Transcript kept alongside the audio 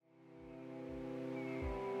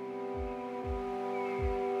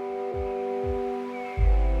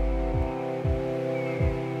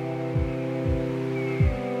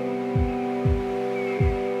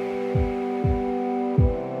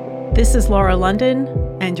This is Laura London,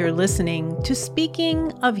 and you're listening to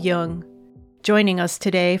Speaking of Jung. Joining us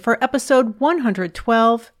today for episode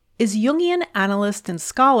 112 is Jungian analyst and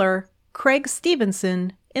scholar Craig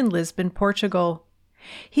Stevenson in Lisbon, Portugal.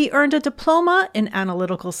 He earned a diploma in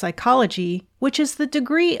analytical psychology, which is the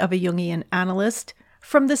degree of a Jungian analyst,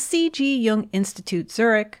 from the C.G. Jung Institute,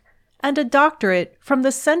 Zurich, and a doctorate from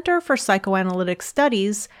the Center for Psychoanalytic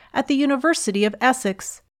Studies at the University of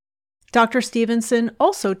Essex. Dr. Stevenson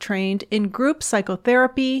also trained in group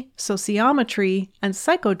psychotherapy, sociometry, and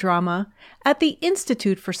psychodrama at the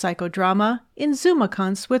Institute for Psychodrama in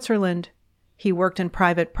Zumikon, Switzerland. He worked in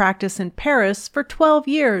private practice in Paris for 12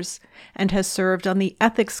 years and has served on the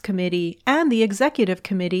Ethics Committee and the Executive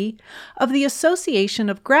Committee of the Association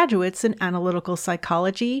of Graduates in Analytical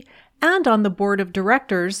Psychology and on the Board of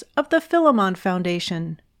Directors of the Philemon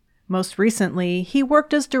Foundation. Most recently, he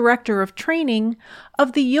worked as Director of Training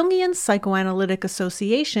of the Jungian Psychoanalytic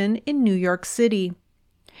Association in New York City.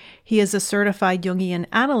 He is a certified Jungian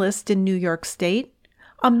analyst in New York State,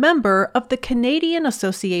 a member of the Canadian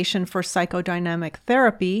Association for Psychodynamic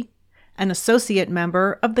Therapy, an associate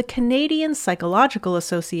member of the Canadian Psychological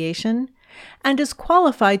Association, and is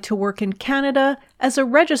qualified to work in Canada as a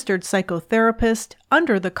registered psychotherapist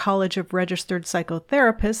under the College of Registered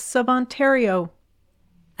Psychotherapists of Ontario.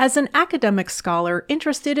 As an academic scholar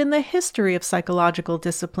interested in the history of psychological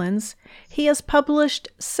disciplines, he has published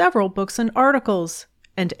several books and articles,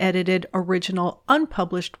 and edited original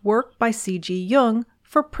unpublished work by C.G. Jung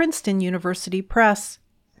for Princeton University Press.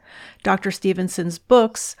 Dr. Stevenson's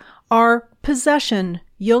books are Possession,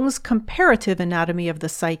 Jung's Comparative Anatomy of the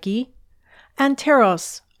Psyche,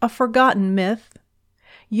 Anteros, A Forgotten Myth,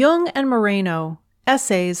 Jung and Moreno,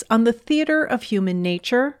 Essays on the Theater of Human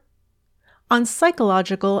Nature, On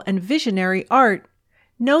Psychological and Visionary Art,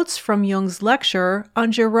 Notes from Jung's Lecture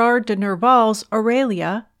on Gerard de Nerval's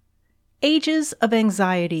Aurelia, Ages of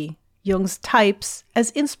Anxiety, Jung's Types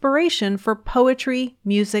as Inspiration for Poetry,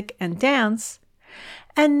 Music, and Dance,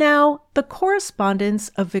 and now The Correspondence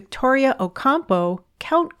of Victoria Ocampo,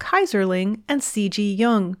 Count Kaiserling, and C.G.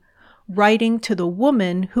 Jung, Writing to the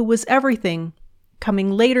Woman Who Was Everything,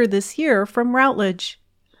 coming later this year from Routledge.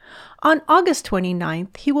 On August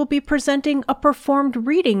 29th, he will be presenting a performed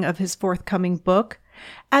reading of his forthcoming book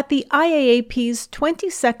at the IAAP's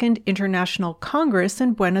 22nd International Congress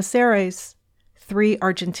in Buenos Aires. 3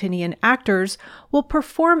 Argentinian actors will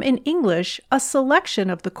perform in English a selection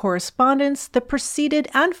of the correspondence that preceded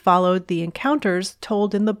and followed the encounters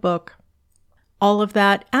told in the book. All of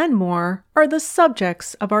that and more are the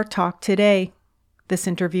subjects of our talk today. This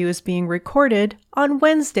interview is being recorded on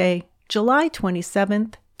Wednesday, July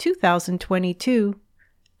 27th, 2022,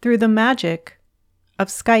 through the magic of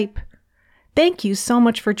Skype. Thank you so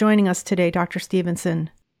much for joining us today, Dr. Stevenson.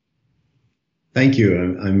 Thank you.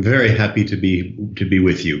 I'm very happy to be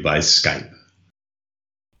with you by Skype.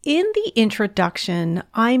 In the introduction,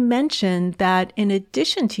 I mentioned that in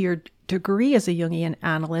addition to your degree as a Jungian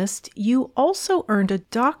analyst, you also earned a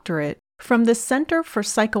doctorate from the Center for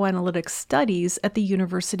Psychoanalytic Studies at the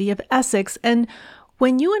University of Essex. And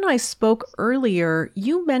when you and I spoke earlier,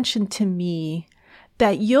 you mentioned to me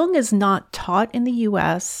that Jung is not taught in the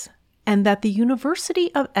U.S. and that the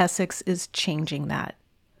University of Essex is changing that.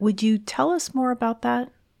 Would you tell us more about that?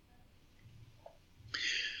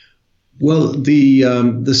 Well,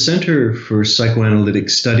 the Center for Psychoanalytic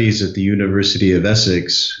Studies at the University of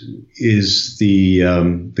Essex is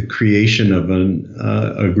the creation of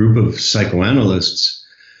a group of psychoanalysts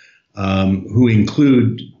who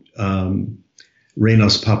include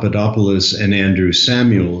Renos Papadopoulos and Andrew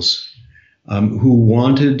Samuels, who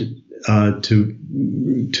wanted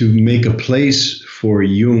to make a place for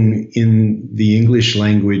Jung in the English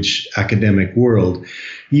language academic world.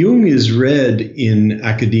 Jung is read in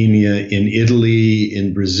academia in Italy,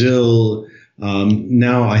 in Brazil,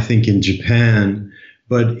 now I think in Japan,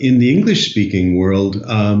 but in the English-speaking world,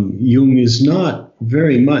 Jung is not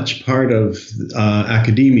very much part of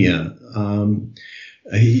academia.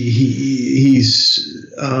 He's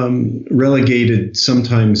relegated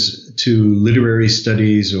sometimes to literary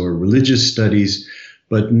studies or religious studies,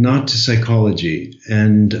 but not to psychology.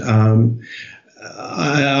 And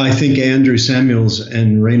I think Andrew Samuels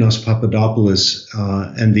and Renos Papadopoulos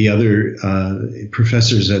and the other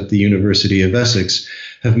professors at the University of Essex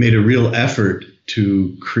have made a real effort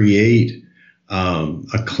to create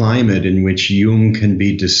a climate in which Jung can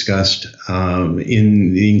be discussed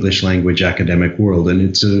in the English language academic world. And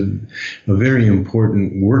it's a very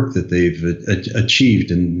important work that they've achieved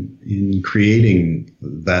in creating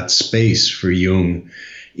that space for Jung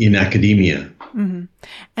in academia. Mm-hmm.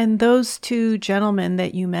 And those two gentlemen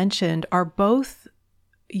that you mentioned are both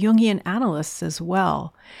Jungian analysts as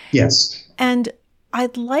well. Yes. And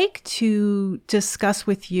I'd like to discuss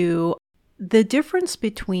with you the difference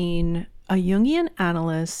between a Jungian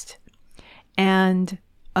analyst and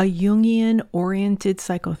a Jungian-oriented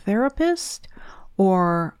psychotherapist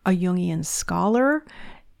or a Jungian scholar.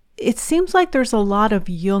 It seems like there's a lot of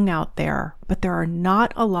Jung out there, but there are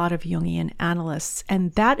not a lot of Jungian analysts.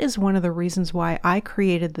 And that is one of the reasons why I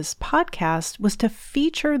created this podcast, was to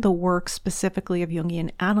feature the work specifically of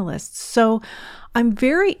Jungian analysts. So I'm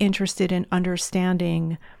very interested in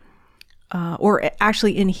understanding, or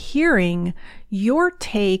actually in hearing your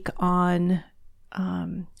take on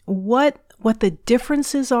what the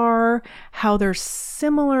differences are, how they're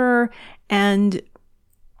similar, and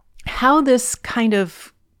how they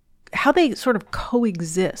sort of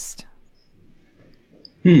coexist.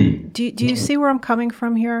 Do you see where I'm coming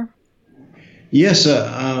from here? Yes.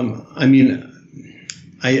 I mean,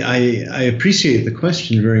 I appreciate the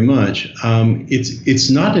question very much. It's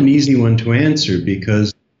not an easy one to answer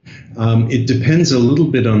because it depends a little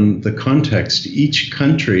bit on the context. Each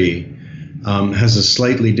country has a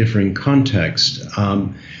slightly different context.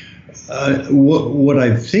 What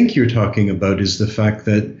I think you're talking about is the fact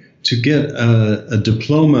that to get a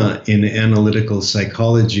diploma in analytical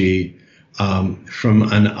psychology from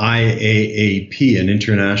an IAAP, an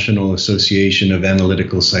International Association of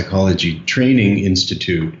Analytical Psychology Training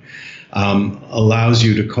Institute, allows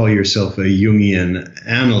you to call yourself a Jungian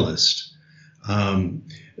analyst.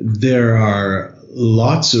 There are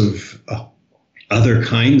lots of other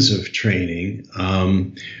kinds of training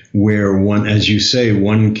where one, as you say,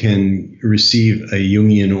 one can receive a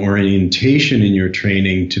Jungian orientation in your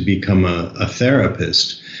training to become a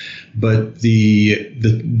therapist. But the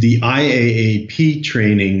IAAP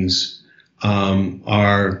trainings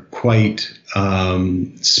are quite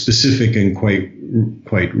specific and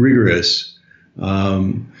quite rigorous. At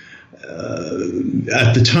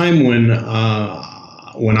the time when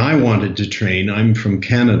I wanted to train, I'm from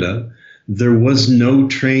Canada. There was no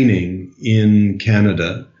training in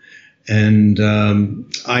Canada, and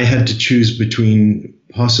I had to choose between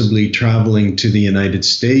possibly traveling to the United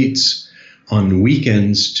States on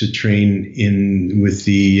weekends to train with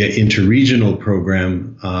the interregional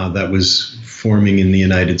program that was forming in the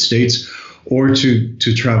United States, or to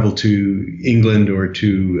travel to England or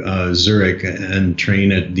to Zurich and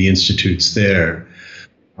train at the institutes there.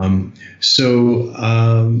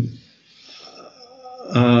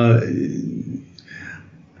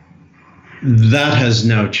 That has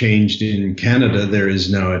now changed in Canada. There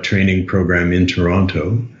is now a training program in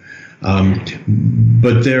Toronto.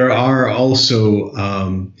 But there are also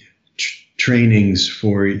trainings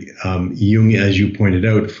for Jung, as you pointed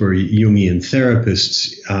out, for Jungian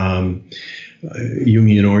therapists,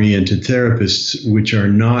 Jungian-oriented therapists, which are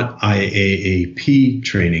not IAAP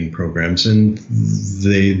training programs, and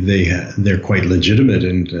they're quite legitimate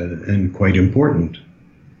and quite important.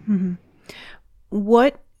 Mm-hmm.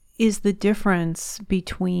 What is the difference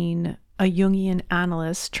between a Jungian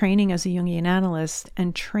analyst, training as a Jungian analyst,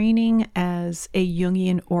 and training as a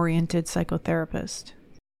Jungian-oriented psychotherapist?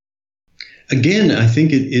 Again, I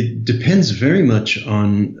think it depends very much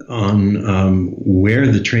on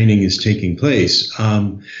where the training is taking place.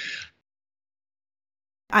 I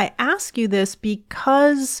ask you this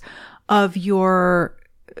because of your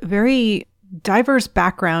very diverse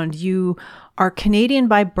background. You are Canadian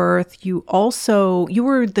by birth. You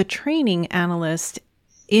were the training analyst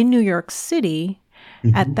in New York City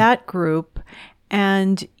at that group,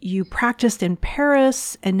 and you practiced in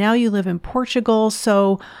Paris, and now you live in Portugal.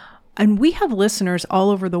 And we have listeners all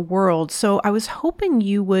over the world. So I was hoping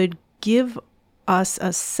you would give us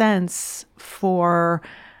a sense for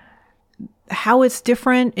how it's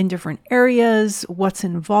different in different areas, what's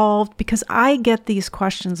involved, because I get these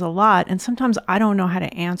questions a lot, and sometimes I don't know how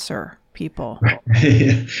to answer people.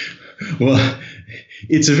 Well,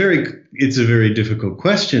 it's a very difficult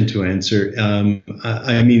question to answer.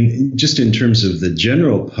 I mean, just in terms of the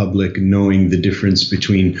general public knowing the difference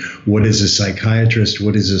between what is a psychiatrist,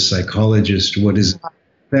 what is a psychologist, what is a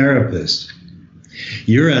therapist.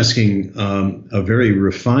 You're asking a very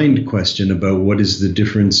refined question about what is the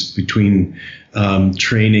difference between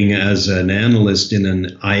training as an analyst in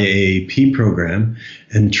an IAAP program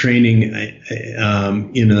and training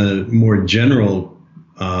in a more general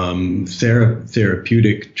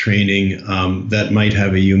therapeutic training that might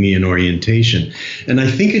have a Jungian orientation. And I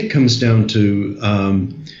think it comes down to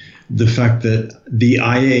the fact that the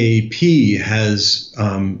IAAP has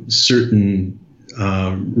certain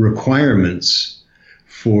requirements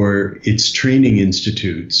for its training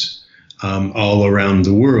institutes all around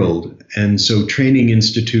the world. And so training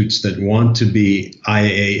institutes that want to be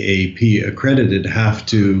IAAP accredited have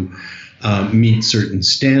to meet certain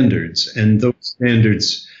standards. And those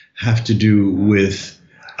standards have to do with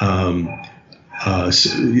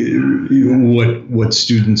what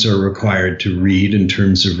students are required to read in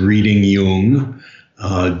terms of reading Jung,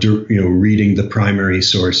 reading the primary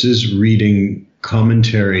sources, reading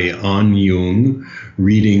commentary on Jung,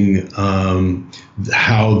 reading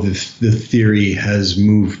how the theory has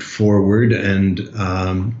moved forward and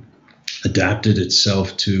adapted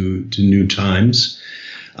itself to new times.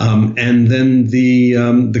 And then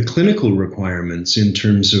the clinical requirements in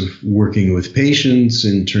terms of working with patients,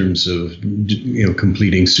 in terms of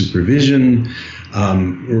completing supervision,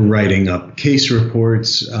 writing up case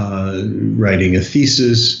reports, writing a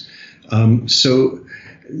thesis. So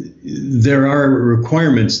there are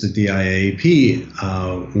requirements that the IAAP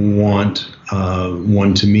want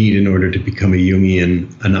one to meet in order to become an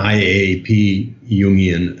IAAP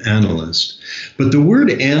Jungian analyst. But the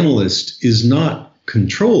word analyst is not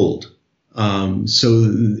controlled. So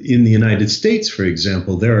in the United States, for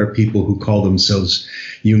example, there are people who call themselves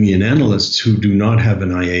Jungian analysts who do not have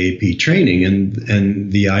an IAAP training, and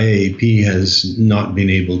the IAAP has not been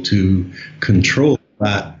able to control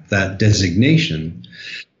that designation.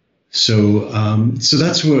 So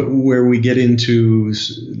that's where we get into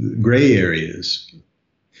gray areas.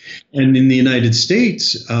 And in the United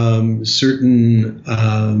States, certain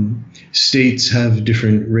states have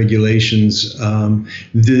different regulations.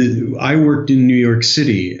 I worked in New York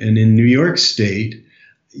City, and in New York State,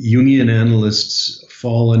 Jungian analysts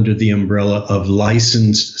fall under the umbrella of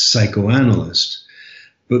licensed psychoanalyst.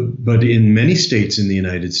 But in many states in the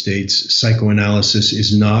United States, psychoanalysis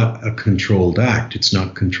is not a controlled act. It's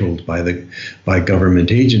not controlled by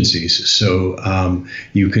government agencies. So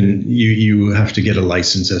you have to get a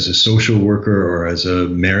license as a social worker or as a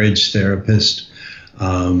marriage therapist.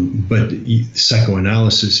 But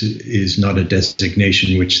psychoanalysis is not a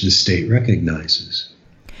designation which the state recognizes.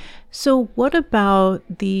 So what about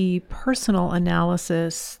the personal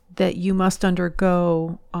analysis that you must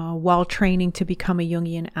undergo while training to become a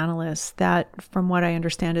Jungian analyst? That, from what I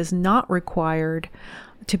understand, is not required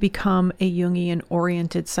to become a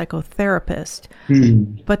Jungian-oriented psychotherapist.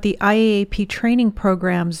 But the IAAP training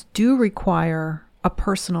programs do require a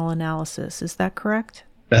personal analysis. Is that correct?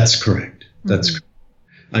 That's correct. That's correct.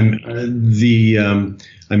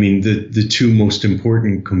 The two most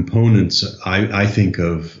important components I think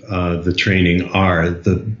of the training are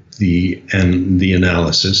the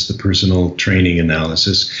analysis, the personal training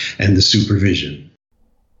analysis, and the supervision.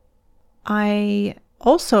 I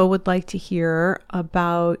also would like to hear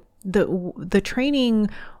about the training,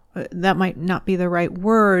 that might not be the right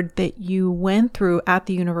word, that you went through at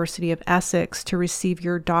the University of Essex to receive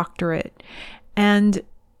your doctorate. And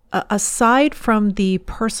aside from the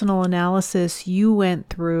personal analysis you went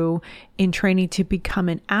through in training to become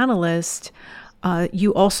an analyst,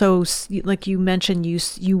 you also, like you mentioned,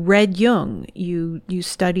 you read Jung, you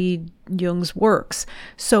studied Jung's works.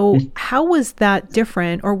 So how was that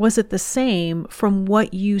different, or was it the same from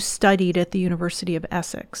what you studied at the University of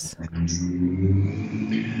Essex?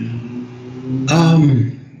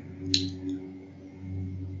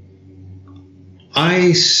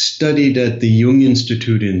 I studied at the Jung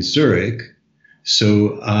Institute in Zurich,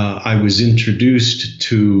 so I was introduced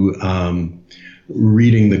to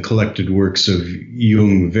reading the collected works of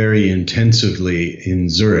Jung very intensively in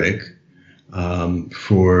Zurich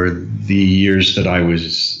for the years that I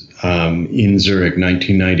was in Zurich,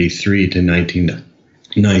 1993 to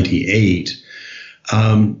 1998.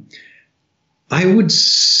 I would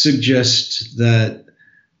suggest that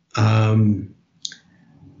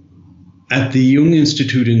at the Jung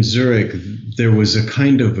Institute in Zurich, there was a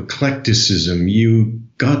kind of eclecticism. You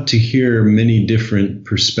got to hear many different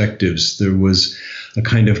perspectives. There was a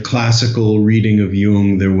kind of classical reading of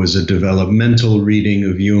Jung. There was a developmental reading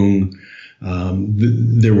of Jung.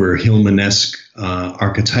 There were Hillmanesque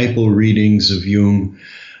archetypal readings of Jung.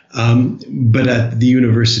 But at the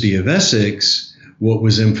University of Essex, what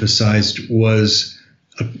was emphasized was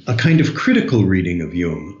a kind of critical reading of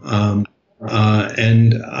Jung.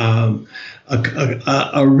 And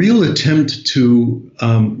a real attempt to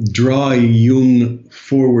draw Jung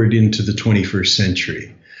forward into the 21st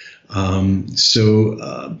century.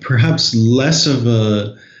 So perhaps less of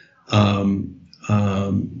a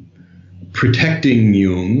protecting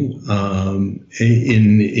Jung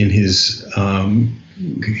in his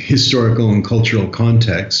historical and cultural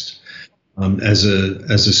context as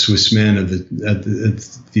a Swiss man at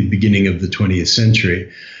the beginning of the 20th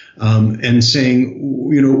century. And saying,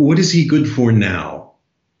 what is he good for now?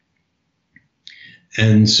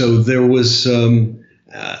 And so there was,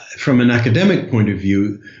 from an academic point of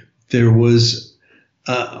view, there was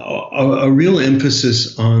a real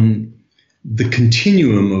emphasis on the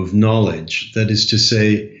continuum of knowledge. That is to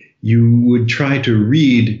say, you would try to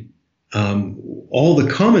read all the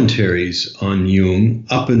commentaries on Jung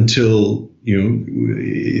up until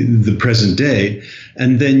the present day,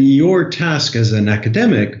 and then your task as an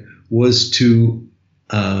academic was to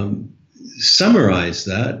summarize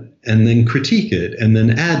that and then critique it and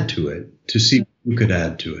then add to it to see what you could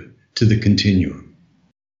add to it, to the continuum.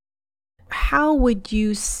 How would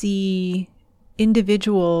you see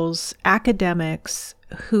individuals, academics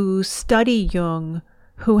who study Jung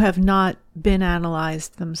who have not been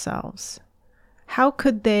analyzed themselves? How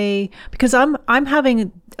could they, because I'm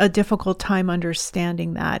having a difficult time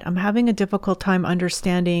understanding that. I'm having a difficult time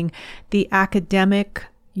understanding the academic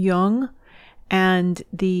Jung and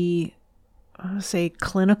the, say,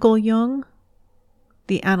 clinical Jung,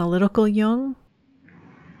 the analytical Jung.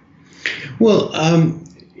 Well,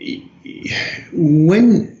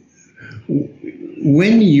 when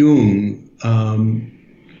Jung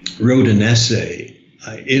wrote an essay,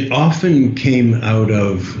 it often came out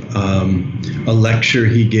of a lecture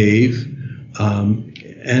he gave,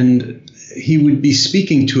 and he would be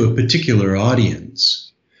speaking to a particular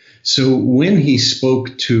audience. So when he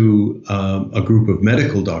spoke to a group of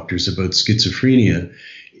medical doctors about schizophrenia,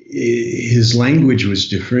 his language was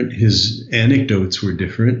different, his anecdotes were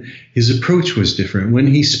different, his approach was different. When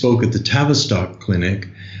he spoke at the Tavistock Clinic,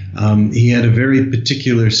 he had a very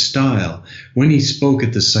particular style. When he spoke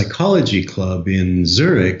at the Psychology Club in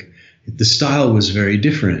Zurich, the style was very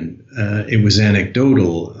different. It was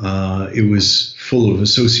anecdotal. It was full of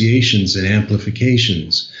associations and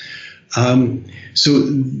amplifications. So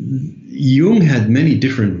Jung had many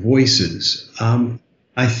different voices.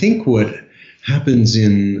 I think what happens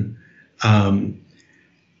in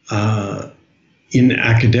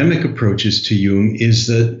academic approaches to Jung is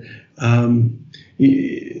that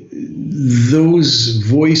those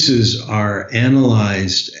voices are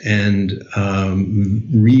analyzed and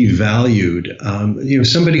revalued.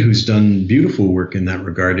 Somebody who's done beautiful work in that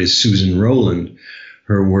regard is Susan Rowland.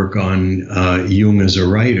 Her work on Jung as a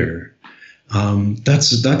writer.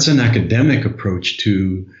 That's an academic approach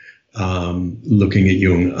to looking at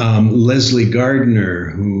Jung. Leslie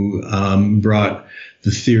Gardner, who brought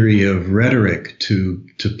the theory of rhetoric to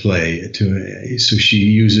play. So she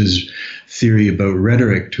uses theory about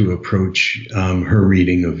rhetoric to approach her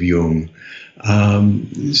reading of Jung.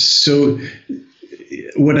 So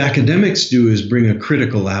what academics do is bring a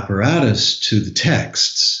critical apparatus to the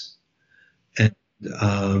texts,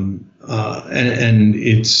 and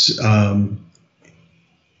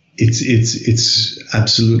it's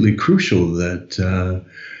absolutely crucial that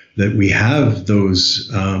we have those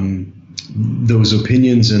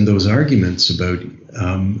opinions and those arguments about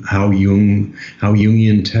how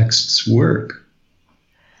Jungian texts work.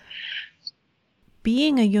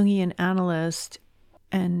 Being a Jungian analyst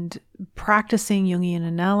and practicing Jungian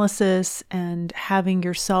analysis and having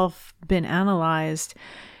yourself been analyzed,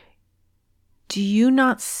 do you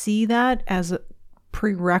not see that as a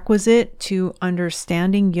prerequisite to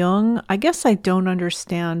understanding Jung? I guess I don't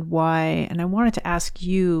understand why, and I wanted to ask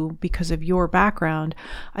you because of your background,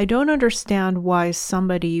 I don't understand why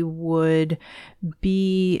somebody would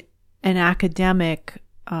be an academic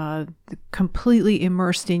completely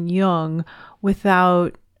immersed in Jung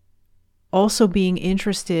without also being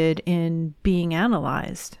interested in being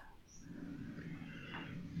analyzed.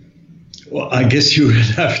 Well, I guess you would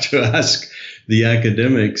have to ask the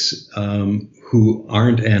academics who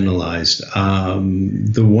aren't analyzed.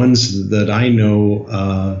 The ones that I know,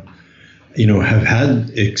 have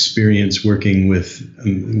had experience working with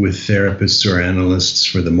therapists or analysts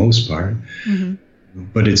for the most part. Mm-hmm.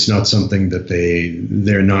 But it's not something that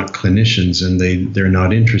they're not clinicians, and they're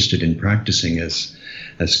not interested in practicing as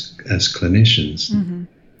clinicians. Mm-hmm.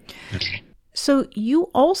 So you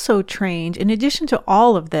also trained, in addition to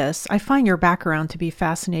all of this, I find your background to be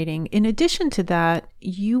fascinating. In addition to that,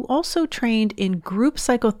 you also trained in group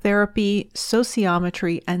psychotherapy,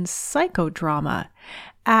 sociometry, and psychodrama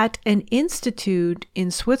at an institute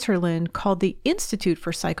in Switzerland called the Institute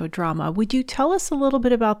for Psychodrama. Would you tell us a little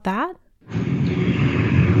bit about that?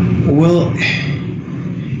 Well,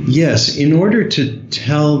 yes. In order to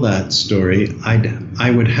tell that story,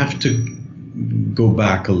 I would have to go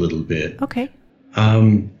back a little bit. Okay.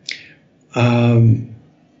 To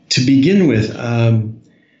begin with,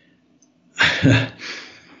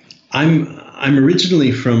 I'm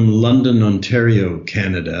originally from London, Ontario,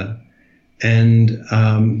 Canada, and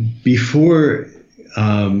before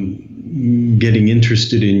getting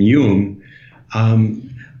interested in Jung,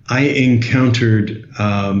 I encountered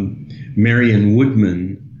Marion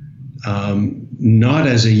Woodman not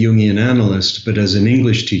as a Jungian analyst, but as an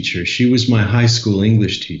English teacher. She was my high school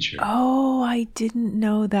English teacher. Oh, I didn't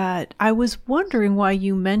know that. I was wondering why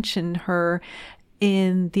you mentioned her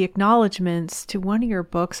in the acknowledgments to one of your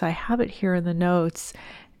books. I have it here in the notes.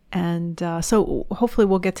 And so hopefully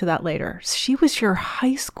we'll get to that later. She was your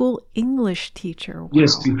high school English teacher. Wow.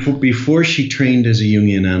 Yes, before she trained as a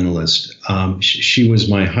Jungian analyst, she was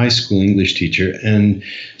my high school English teacher. And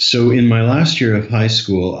so in my last year of high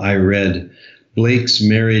school, I read Blake's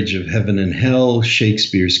Marriage of Heaven and Hell,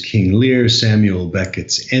 Shakespeare's King Lear, Samuel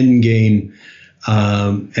Beckett's Endgame,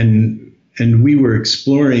 and we were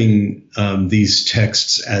exploring these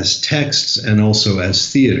texts as texts and also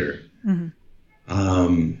as theater. Mm-hmm.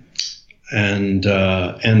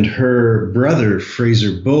 And her brother,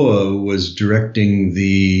 Fraser Boa, was directing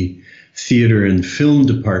the theater and film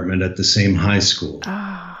department at the same high school.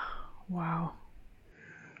 Ah, wow.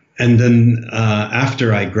 And then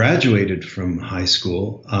after I graduated from high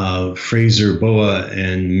school, Fraser Boa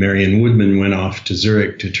and Marion Woodman went off to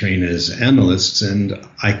Zurich to train as analysts, and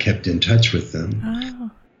I kept in touch with them.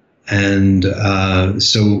 Oh. And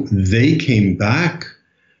so they came back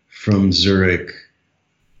from Zurich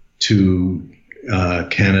to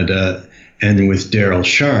Canada, and with Daryl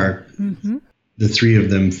Sharp, mm-hmm. the three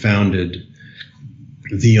of them founded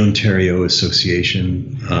the Ontario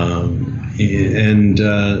Association, and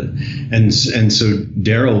so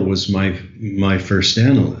Daryl was my first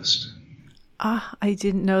analyst. I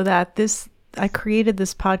didn't know that. I created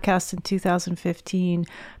this podcast in 2015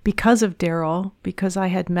 because of Daryl, because I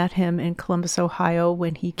had met him in Columbus, Ohio,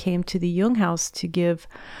 when he came to the Jung House to give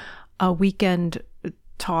a weekend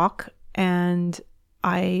talk. And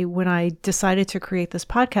when I decided to create this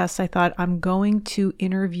podcast, I thought I'm going to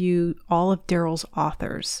interview all of Daryl's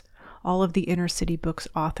authors, all of the Inner City Books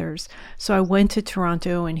authors. So I went to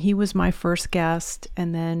Toronto and he was my first guest.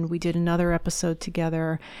 And then we did another episode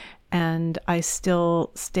together, and I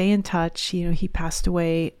still stay in touch. You know, he passed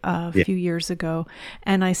away a few years ago,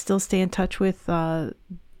 and I still stay in touch with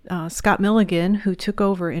Scott Milligan, who took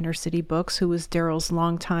over Inner City Books, who was Daryl's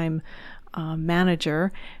longtime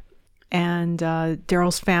manager, and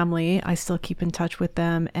Daryl's family. I still keep in touch with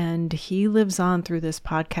them, and he lives on through this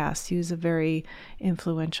podcast. He was a very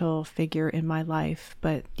influential figure in my life.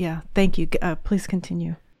 But yeah, thank you. Please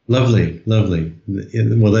continue. Lovely.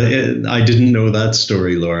 Well, I didn't know that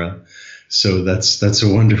story, Laura. So that's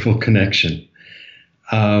a wonderful connection.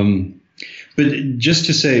 But just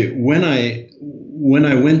to say, when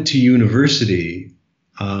I went to university,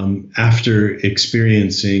 after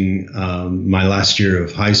experiencing my last year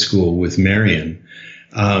of high school with Marion,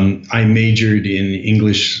 I majored in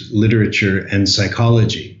English literature and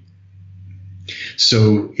psychology.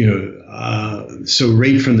 So, so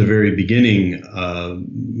right from the very beginning,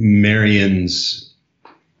 Marion's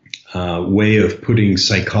way of putting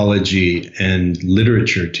psychology and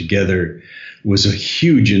literature together was a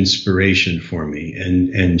huge inspiration for me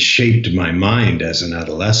and shaped my mind as an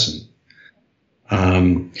adolescent.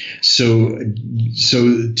 So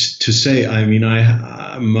to say, I mean,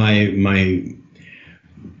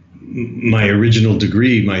 my original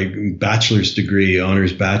degree, my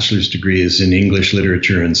honors bachelor's degree, is in English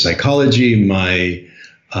literature and psychology. My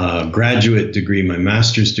graduate degree, my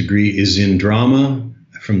master's degree, is in drama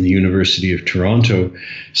from the University of Toronto.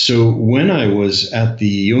 So when I was at the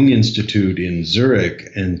Jung Institute in Zurich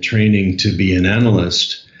and training to be an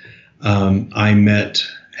analyst, I met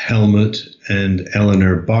Helmut and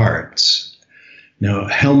Eleanor Bartz. Now,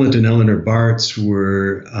 Helmut and Eleanor Bartz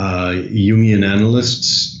were Jungian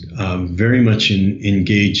analysts, very much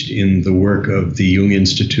engaged in the work of the Jung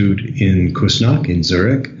Institute in Kussnacht in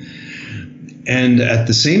Zurich. And at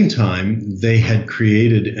the same time, they had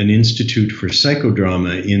created an institute for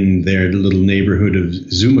psychodrama in their little neighborhood of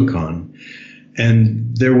Zumikon.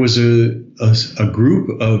 And there was a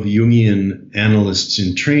group of Jungian analysts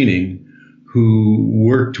in training who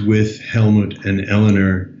worked with Helmut and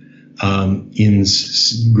Eleanor in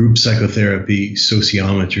group psychotherapy,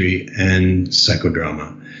 sociometry, and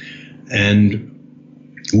psychodrama. And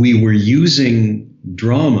we were using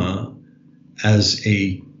drama as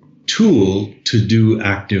a tool to do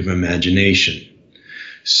active imagination.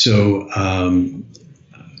 So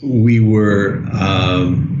we were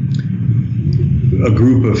a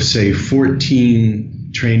group of, say,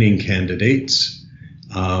 14 training candidates,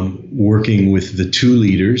 working with the two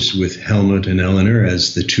leaders, with Helmut and Eleanor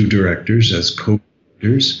as the two directors, as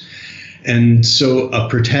co-directors. And so a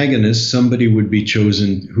protagonist, somebody would be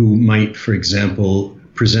chosen who might, for example,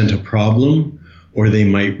 present a problem, or they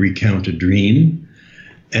might recount a dream.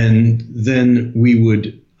 and then we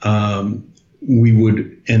would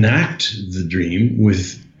enact the dream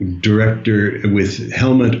with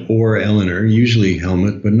Helmut or Eleanor, usually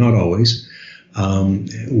Helmut, but not always.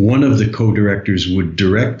 One of the co-directors would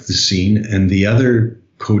direct the scene, and the other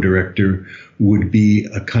co-director would be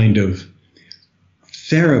a kind of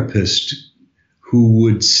therapist who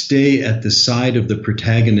would stay at the side of the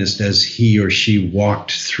protagonist as he or she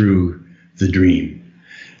walked through the dream,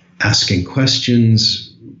 asking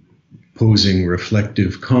questions, posing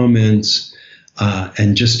reflective comments,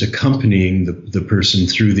 and just accompanying the person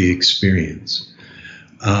through the experience.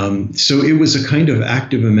 So it was a kind of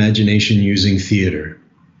active imagination using theater.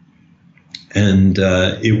 And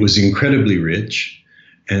it was incredibly rich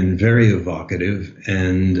and very evocative.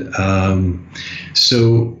 And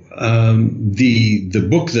the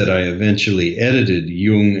book that I eventually edited,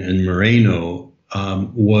 Jung and Moreno,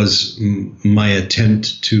 was my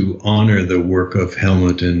attempt to honor the work of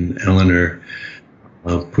Helmut and Eleanor,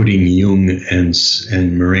 putting Jung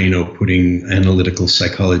and Moreno, putting analytical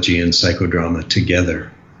psychology and psychodrama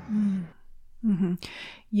together. Mm-hmm.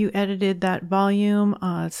 You edited that volume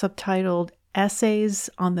subtitled Essays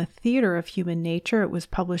on the Theater of Human Nature. It was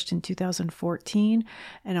published in 2014,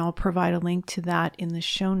 and I'll provide a link to that in the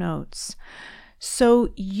show notes. So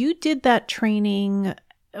you did that training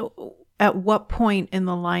at what point in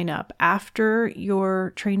the lineup? After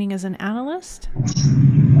your training as an analyst?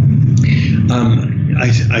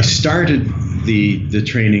 I started the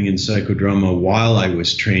training in psychodrama while I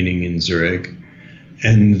was training in Zurich,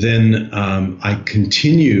 and then I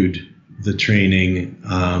continued the training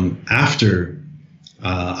after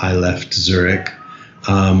I left Zurich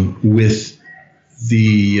with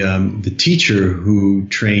the teacher who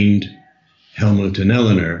trained Helmut and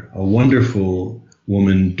Eleanor, a wonderful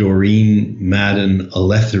woman, Doreen Madden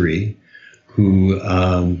Alethery, who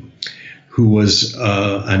was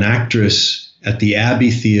an actress at the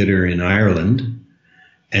Abbey Theatre in Ireland,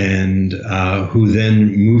 and who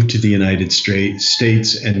then moved to the United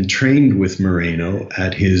States and trained with Moreno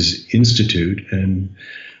at his institute, and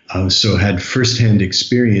so had firsthand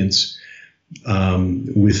experience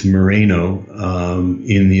with Moreno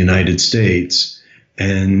in the United States,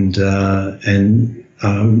 and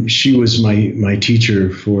she was my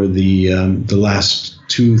teacher for the last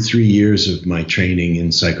 2-3 years of my training in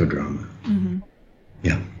psychodrama. Mm-hmm.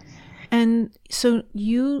 Yeah. And so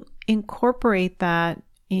you incorporate that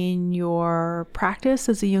in your practice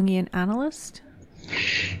as a Jungian analyst?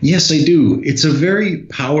 Yes, I do. It's a very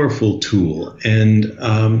powerful tool. And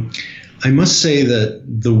I must say that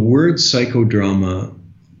the word psychodrama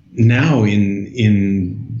now in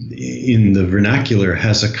the vernacular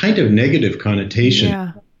has a kind of negative connotation.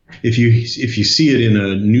 Yeah. If you see it in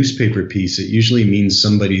a newspaper piece, it usually means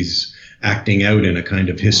somebody's acting out in a kind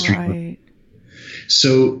of history. Right.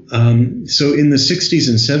 So in the 60s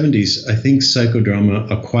and 70s, I think psychodrama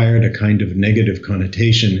acquired a kind of negative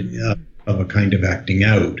connotation of a kind of acting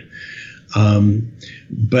out.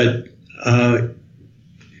 But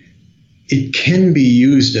it can be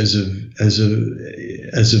used as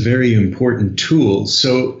a very important tool.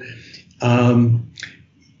 So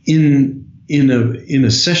in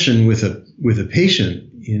a session with a patient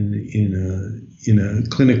in a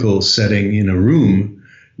clinical setting in a room,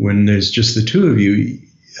 when there's just the two of you,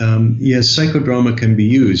 yes, psychodrama can be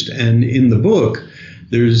used. And in the book,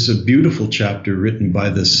 there's a beautiful chapter written by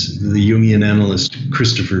the Jungian analyst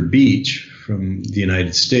Christopher Beach from the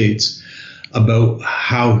United States about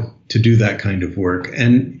how to do that kind of work.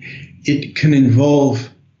 And it can involve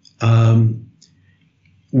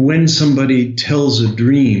when somebody tells a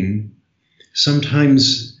dream,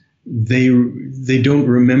 sometimes they don't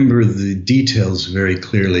remember the details very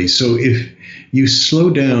clearly. So if you slow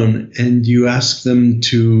down and you ask them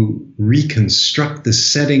to reconstruct the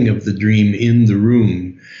setting of the dream in the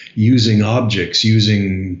room using objects,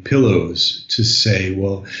 using pillows, to say,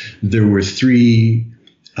 well, there were 3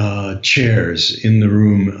 chairs in the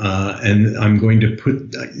room, and I'm going to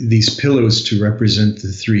put these pillows to represent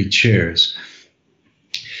the 3 chairs.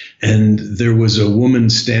 And there was a woman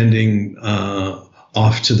standing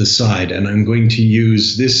off to the side, and I'm going to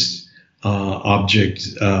use this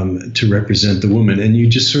object to represent the woman. And you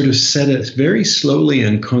just sort of set it very slowly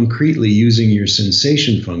and concretely using your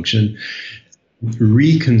sensation function,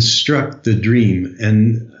 reconstruct the dream,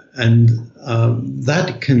 and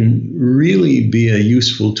that can really be a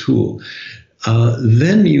useful tool.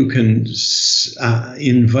 Then you can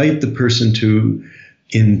invite the person to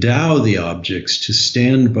endow the objects, to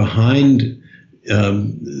stand behind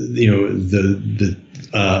an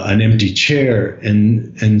empty chair,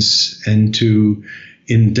 and to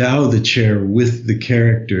endow the chair with the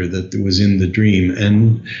character that was in the dream,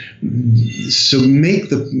 and so make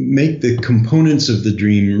the components of the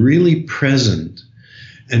dream really present,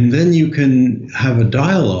 and then you can have a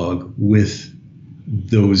dialogue with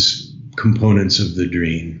those components of the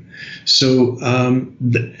dream. So,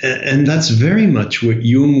 and that's very much what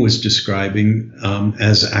Jung was describing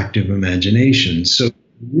as active imagination. So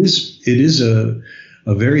it is a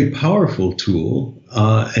very powerful tool,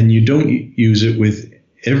 and you don't use it with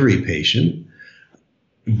every patient,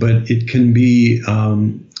 but it can be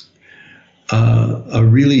a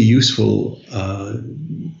really useful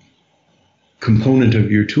component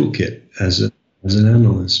of your toolkit as an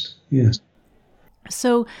analyst. Yes.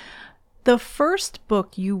 So the first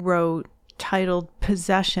book you wrote, titled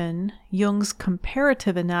Possession, Jung's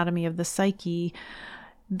Comparative Anatomy of the Psyche,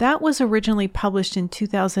 that was originally published in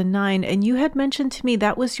 2009, and you had mentioned to me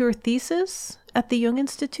that was your thesis at the Jung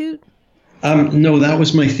Institute? No, that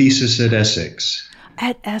was my thesis at Essex.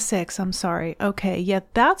 At Essex, I'm sorry. Okay, yeah,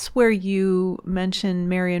 that's where you mentioned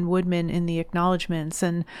Marion Woodman in the acknowledgments,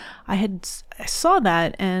 and I saw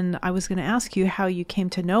that, and I was going to ask you how you came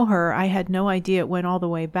to know her. I had no idea it went all the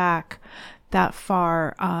way back that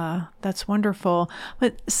far. That's wonderful.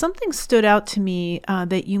 But something stood out to me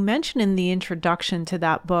that you mentioned in the introduction to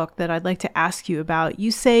that book that I'd like to ask you about. You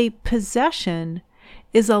say possession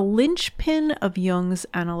is a linchpin of Jung's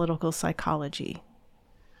analytical psychology.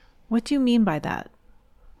 What do you mean by that?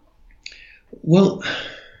 Well,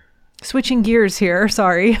 switching gears here,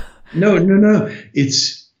 sorry. No.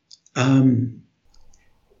 It's a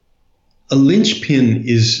linchpin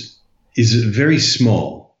is very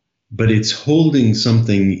small, but it's holding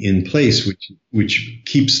something in place which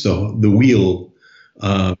keeps the wheel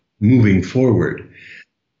moving forward.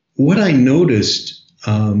 What I noticed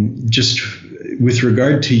just with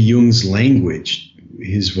regard to Jung's language,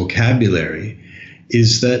 his vocabulary,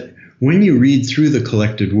 is that when you read through the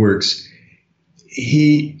collected works,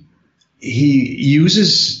 he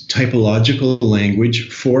uses typological language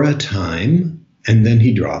for a time, and then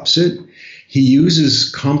he drops it. He uses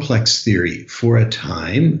complex theory for a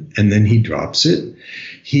time, and then he drops it.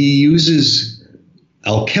 He uses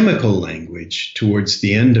alchemical language towards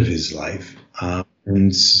the end of his life,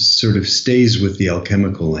 and sort of stays with the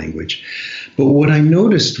alchemical language. But what I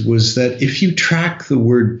noticed was that if you track the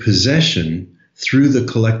word possession through the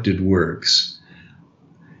collected works,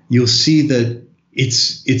 you'll see that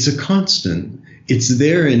it's a constant. It's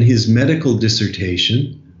there in his medical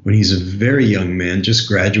dissertation when he's a very young man, just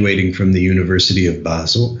graduating from the University of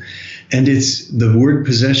Basel. And the word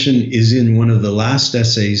possession is in one of the last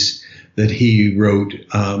essays that he wrote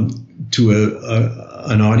to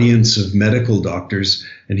an audience of medical doctors,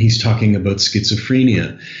 and he's talking about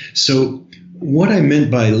schizophrenia. So what I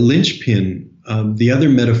meant by linchpin, the other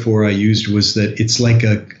metaphor I used was that it's like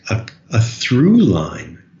a through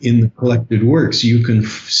line in the collected works. You can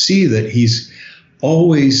see that he's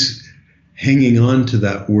always hanging on to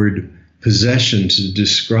that word possession to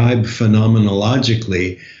describe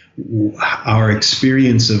phenomenologically our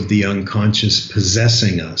experience of the unconscious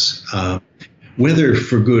possessing us, whether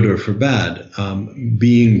for good or for bad,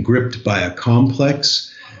 being gripped by a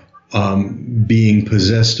complex, being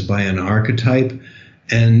possessed by an archetype.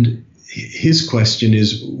 And his question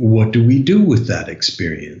is, what do we do with that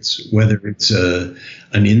experience? Whether it's an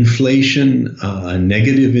inflation, a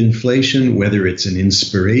negative inflation, whether it's an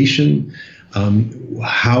inspiration,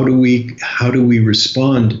 how do we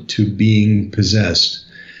respond to being possessed?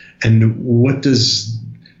 And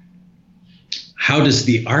how does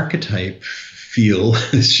the archetype feel?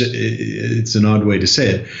 It's an odd way to say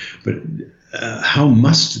it, but how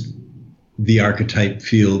must the archetype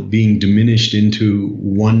feel being diminished into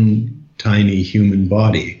one tiny human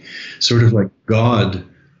body, sort of like God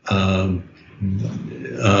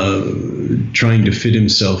trying to fit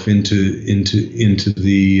himself into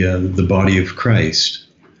the body of Christ,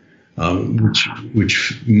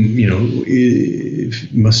 which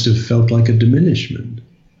it must have felt like a diminishment.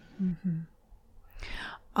 Mm-hmm.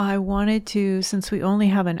 I wanted to, since we only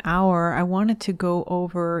have an hour, I wanted to go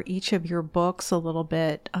over each of your books a little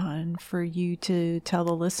bit, and for you to tell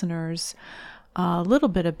the listeners a little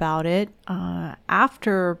bit about it.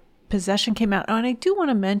 After Possession came out, and I do want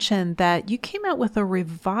to mention that you came out with a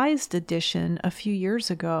revised edition a few years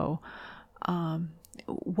ago.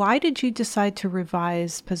 Why did you decide to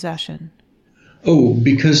revise Possession? Oh,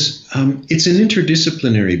 because it's an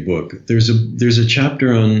interdisciplinary book. There's a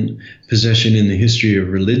chapter on possession in the history of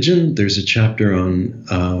religion. There's a chapter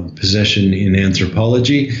on possession in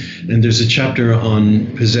anthropology, and there's a chapter on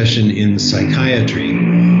possession in psychiatry.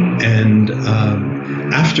 And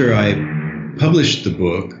after I published the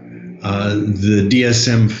book, The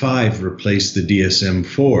DSM-5 replaced the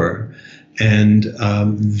DSM-4, and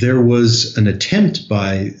there was an attempt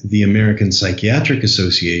by the American Psychiatric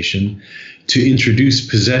Association to introduce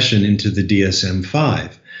possession into the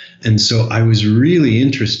DSM-5. And so I was really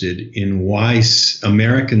interested in why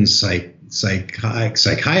American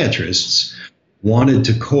psychiatrists wanted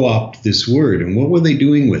to co-opt this word, and what were they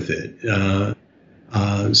doing with it?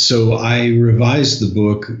 So I revised the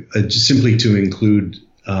book simply to include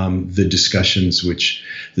the discussions which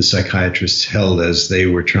the psychiatrists held as they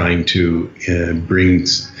were trying to bring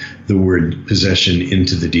the word possession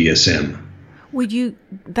into the DSM.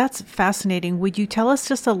 That's fascinating. Would you tell us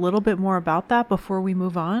just a little bit more about that before we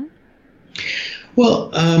move on? Well,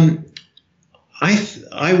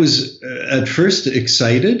 I was at first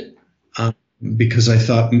excited because I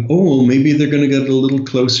thought, maybe they're going to get a little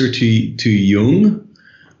closer to Jung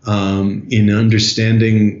in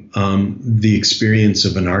understanding the experience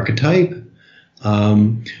of an archetype. But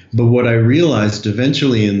what I realized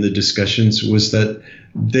eventually in the discussions was that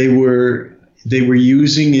they were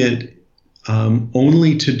using it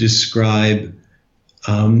only to describe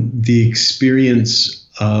the experience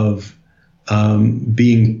of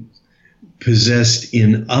being possessed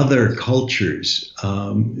in other cultures,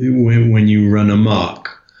 when you run amok,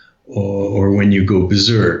 or when you go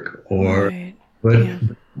berserk, right.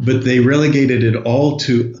 But they relegated it all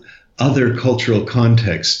to other cultural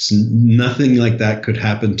contexts. Nothing like that could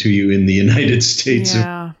happen to you in the United States.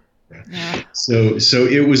 Yeah. So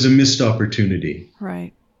it was a missed opportunity.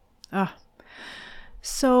 Right.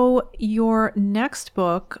 So your next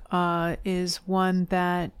book is one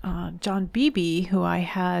that John Beebe, who I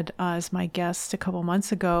had as my guest a couple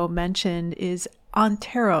months ago, mentioned, is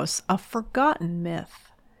Anteros, A Forgotten Myth.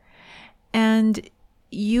 And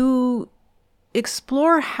you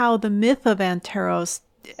explore how the myth of Anteros,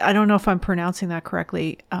 I don't know if I'm pronouncing that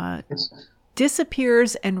correctly,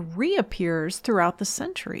 disappears and reappears throughout the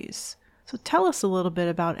centuries. So tell us a little bit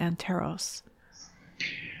about Anteros.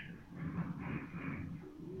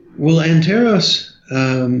 Well, Anteros,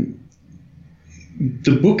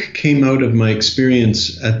 the book came out of my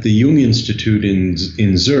experience at the Jung Institute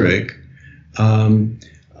in Zurich.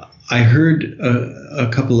 I heard a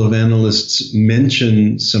couple of analysts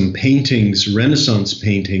mention some paintings, Renaissance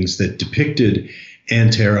paintings, that depicted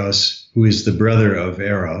Anteros, who is the brother of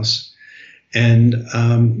Eros. And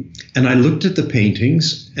I looked at the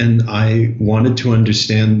paintings, and I wanted to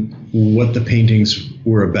understand what the paintings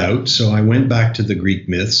were about. So I went back to the Greek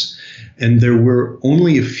myths, and there were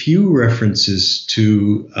only a few references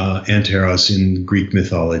to Anteros in Greek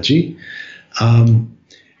mythology.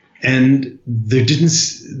 And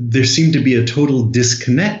there seemed to be a total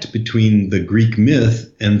disconnect between the Greek myth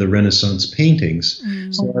and the Renaissance paintings.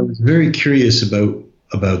 Mm-hmm. So I was very curious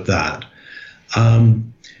about that.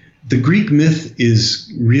 The Greek myth is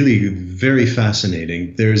really very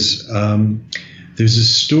fascinating. There's a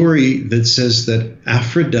story that says that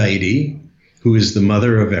Aphrodite, who is the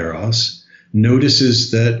mother of Eros,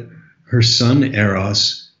 notices that her son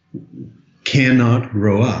Eros cannot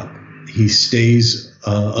grow up. He stays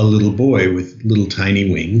a little boy with little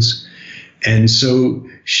tiny wings. And so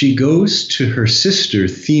she goes to her sister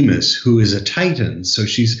Themis, who is a Titan. So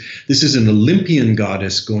this is an Olympian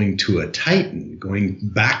goddess going to a Titan, going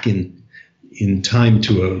back in time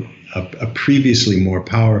to a previously more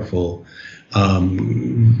powerful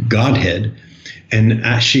godhead. And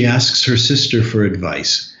she asks her sister for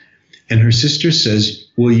advice. And her sister says,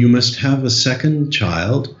 well, you must have a second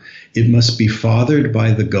child. It must be fathered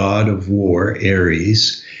by the god of war,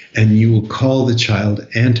 Ares, and you will call the child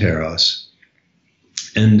Anteros.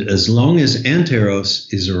 And as long as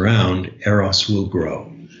Anteros is around, Eros will grow.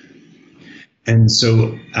 And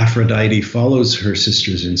so Aphrodite follows her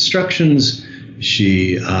sister's instructions.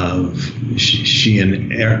 She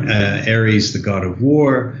and Ares, the god of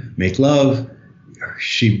war, make love.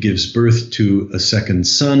 She gives birth to a second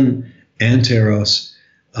son, Anteros.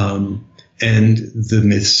 And the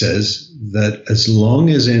myth says that as long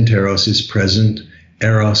as Anteros is present,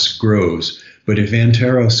 Eros grows. But if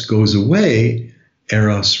Anteros goes away,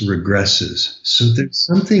 Eros regresses. So there's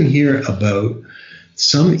something here about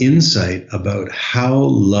some insight about how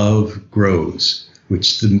love grows,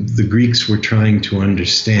 which the Greeks were trying to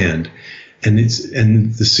understand. And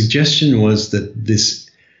the suggestion was that this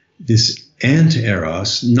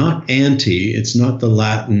Anteros, not anti, it's not the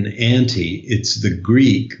Latin anti, it's the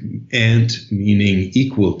Greek ant, meaning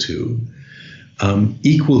equal to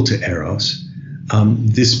Eros.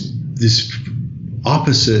 This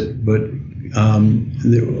opposite, but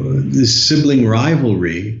this sibling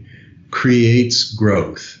rivalry creates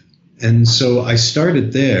growth. And so I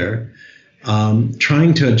started there,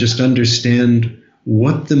 trying to just understand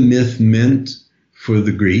what the myth meant for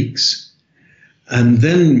the Greeks, and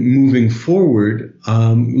then moving forward,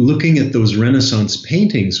 looking at those Renaissance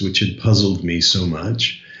paintings, which had puzzled me so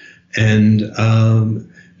much. And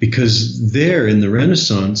because there in the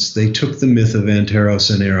Renaissance, they took the myth of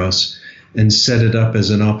Anteros and Eros and set it up as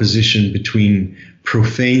an opposition between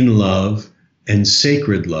profane love and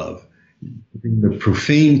sacred love. The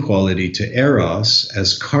profane quality to Eros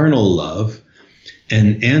as carnal love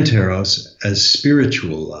and Anteros as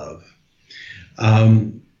spiritual love.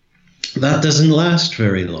 That doesn't last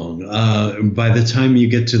very long. By the time you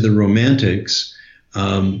get to the Romantics,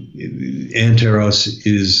 Anteros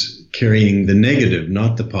is carrying the negative,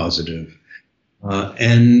 not the positive.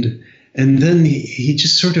 And then he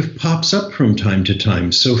just sort of pops up from time to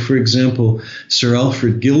time. So, for example, Sir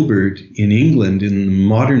Alfred Gilbert in England in the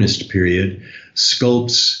modernist period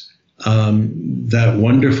sculpts that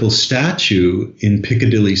wonderful statue in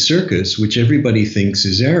Piccadilly Circus, which everybody thinks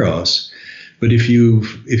is Eros. But if you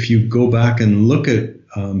go back and look at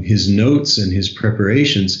his notes and his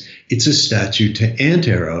preparations, it's a statue to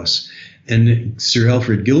Anteros. And Sir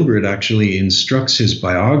Alfred Gilbert actually instructs his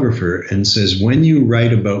biographer and says, when you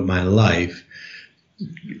write about my life,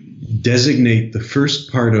 designate the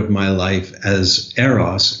first part of my life as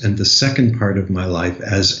Eros and the second part of my life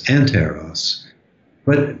as Anteros.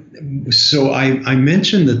 But so I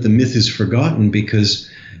mentioned that the myth is forgotten because,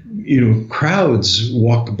 crowds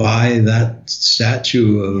walk by that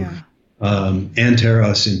statue of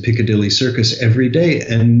Anteros in Piccadilly Circus every day,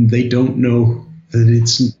 and they don't know that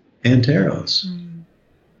it's Anteros.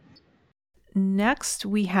 Next,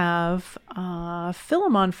 we have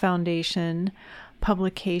Philemon Foundation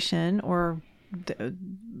publication, or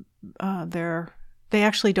they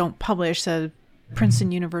actually don't publish.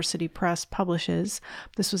 Princeton University Press publishes.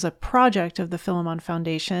 This was a project of the Philemon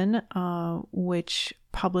Foundation, which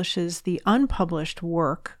publishes the unpublished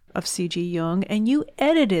work of C.G. Jung, and you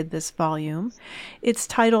edited this volume. It's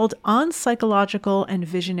titled On Psychological and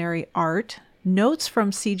Visionary Art, Notes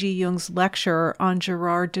from C.G. Jung's Lecture on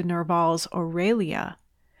Gerard de Nerval's Aurelia.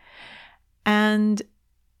 And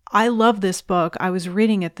I love this book. I was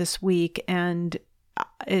reading it this week, and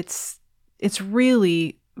it's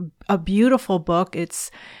really a beautiful book.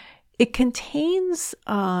 It contains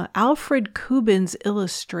Alfred Kubin's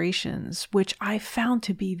illustrations, which I found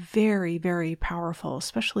to be very, very powerful,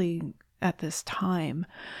 especially at this time.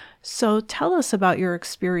 So tell us about your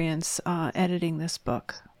experience editing this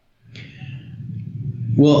book.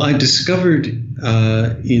 Well, I discovered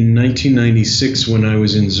in 1996 when I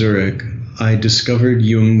was in Zurich, I discovered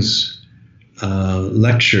Jung's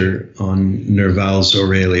lecture on Nerval's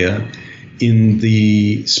Aurelia in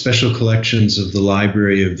the special collections of the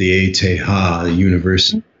Library of the ETH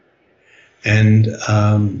University. And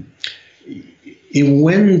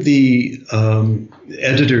when the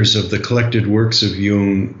editors of the collected works of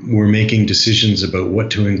Jung were making decisions about what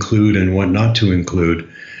to include and what not to include,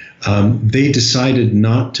 they decided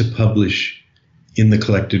not to publish in the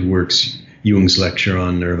collected works Jung's lecture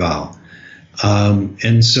on Nerval.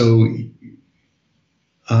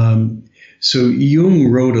 So Jung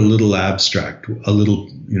wrote a little abstract, a little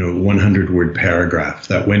 100-word paragraph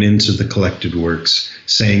that went into the collected works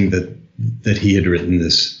saying that he had written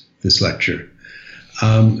this lecture.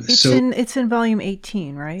 It's in volume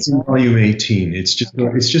 18, right? It's in volume 18. It's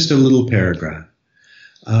just a little paragraph.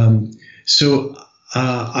 So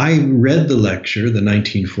I read the lecture, the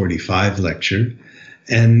 1945 lecture,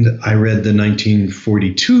 and I read the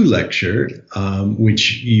 1942 lecture,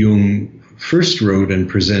 which Jung first wrote and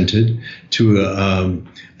presented to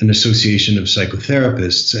an association of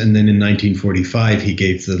psychotherapists. And then in 1945, he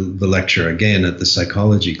gave the lecture again at the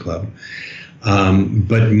Psychology Club,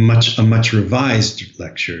 but a much revised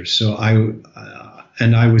lecture. So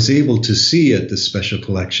I was able to see at the special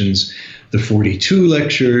collections the 42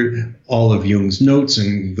 lecture, all of Jung's notes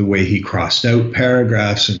and the way he crossed out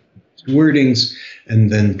paragraphs and wordings,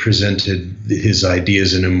 and then presented his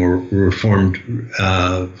ideas in a more reformed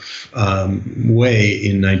way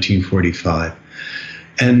in 1945.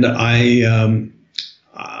 And I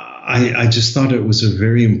just thought it was a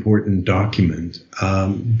very important document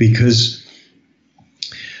because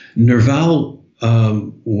Nerval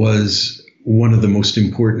was one of the most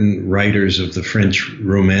important writers of the French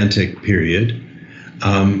Romantic period.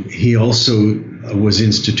 He also was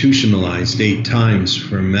institutionalized 8 times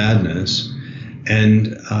for madness.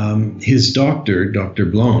 And his doctor, Dr.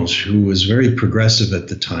 Blanche, who was very progressive at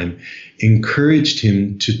the time, encouraged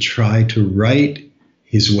him to try to write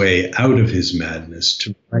his way out of his madness,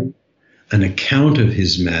 to write an account of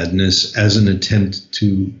his madness as an attempt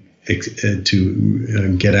to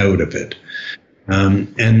get out of it.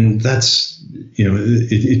 And that's,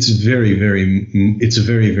 it's it's a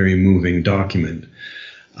very, very moving document.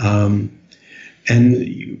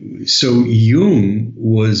 And so Jung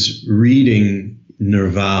was reading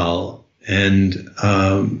Nerval and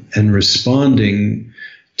responding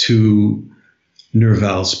to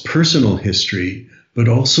Nerval's personal history, but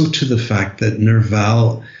also to the fact that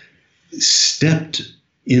Nerval stepped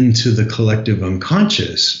into the collective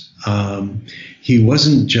unconscious. He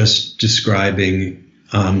wasn't just describing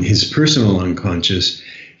his personal unconscious.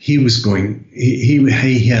 He was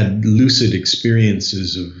he had lucid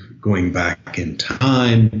experiences of going back in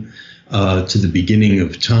time, to the beginning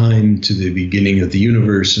of time, to the beginning of the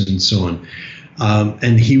universe, and so on.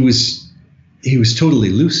 And he was totally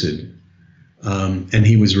lucid, and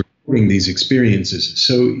he was recording these experiences.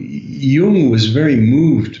 So Jung was very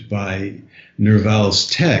moved by Nerval's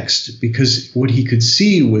text, because what he could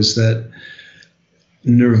see was that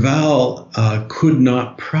Nerval could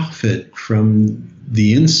not profit from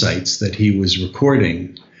the insights that he was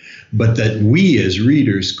recording, but that we as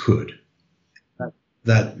readers could.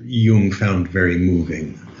 That Jung found very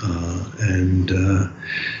moving.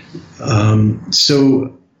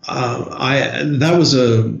 That was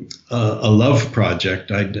a love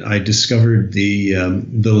project. I discovered the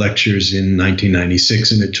lectures in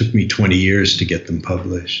 1996, and it took me 20 years to get them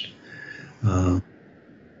published.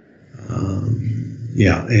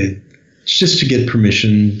 It's just to get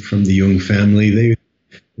permission from the Jung family.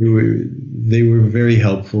 They were very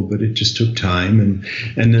helpful, but it just took time.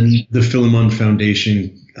 And then the Philemon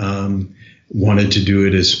Foundation wanted to do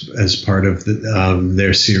it as part of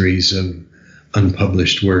their series of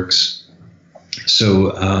unpublished works.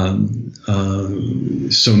 So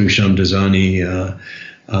Sonu Shamdasani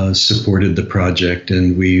supported the project,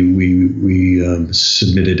 and we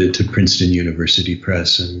submitted it to Princeton University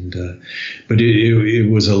Press. But it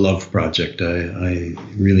was a love project. I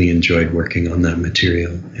really enjoyed working on that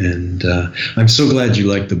material, and I'm so glad you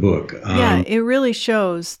liked the book. Yeah, it really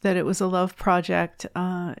shows that it was a love project.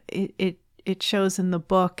 It shows in the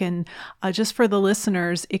book, and just for the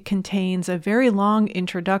listeners, it contains a very long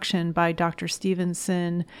introduction by Dr.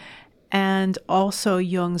 Stevenson, and also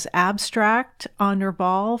Jung's abstract on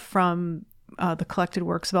Nerval from the Collected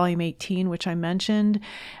Works, Volume 18, which I mentioned.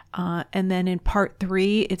 And then in Part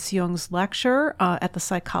 3, it's Jung's lecture at the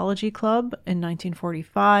Psychology Club in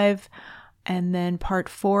 1945. And then Part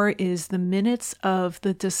 4 is the minutes of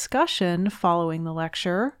the discussion following the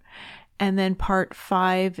lecture. And then Part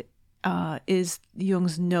 5 is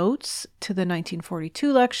Jung's notes to the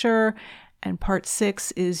 1942 lecture. And Part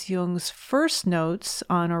 6 is Jung's first notes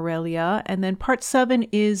on Aurelia. And then Part 7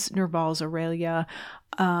 is Nerval's Aurelia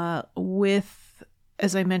with,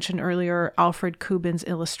 as I mentioned earlier, Alfred Kubin's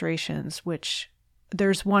illustrations, which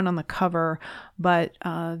there's one on the cover, but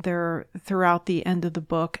they're throughout the end of the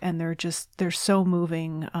book, and they're so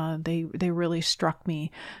moving. They really struck me.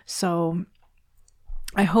 So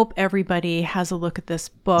I hope everybody has a look at this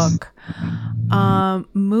book.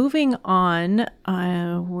 Moving on,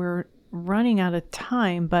 we're running out of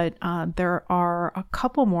time, but there are a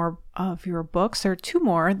couple more of your books. There are two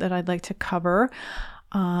more that I'd like to cover.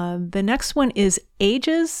 The next one is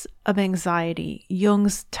Ages of Anxiety,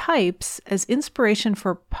 Jung's Types as Inspiration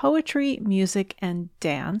for Poetry, Music, and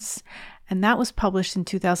Dance. And that was published in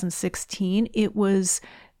 2016. It was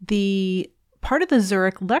the part of the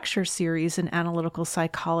Zurich lecture series in analytical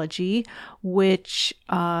psychology, which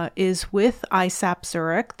is with ISAP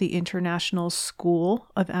Zurich, the International School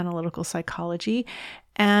of Analytical Psychology.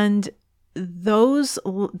 And the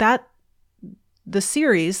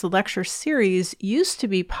lecture series used to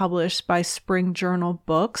be published by Spring Journal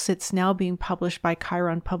Books. It's now being published by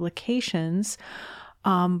Chiron Publications.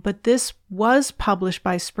 But this was published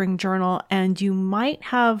by Spring Journal, and you might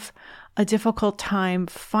have a difficult time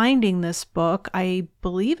finding this book. I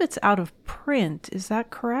believe it's out of print. Is that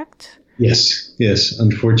correct? Yes.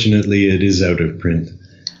 Unfortunately, it is out of print.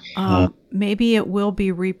 Maybe it will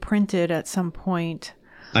be reprinted at some point.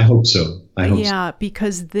 I hope so.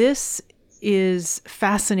 Because this is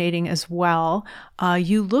fascinating as well.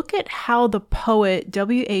 You look at how the poet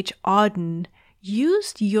W.H. Auden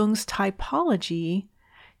used Jung's typology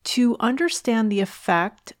to understand the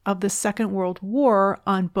effect of the Second World War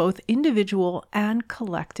on both individual and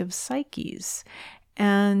collective psyches.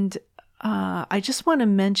 And I just want to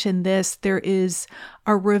mention this. There is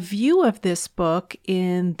a review of this book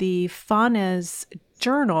in the Fanez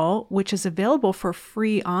Journal, which is available for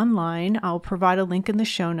free online. I'll provide a link in the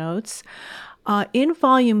show notes. In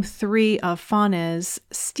Volume 3 of Fanez,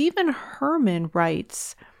 Stephen Herman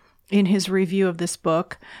writes, in his review of this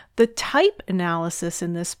book, the type analysis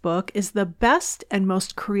in this book is the best and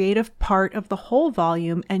most creative part of the whole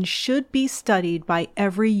volume and should be studied by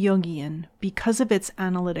every Jungian because of its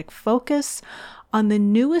analytic focus on the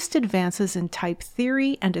newest advances in type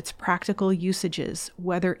theory and its practical usages,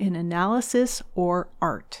 whether in analysis or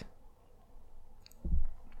art.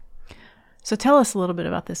 So tell us a little bit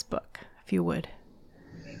about this book, if you would.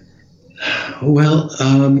 Well,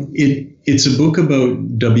 it's a book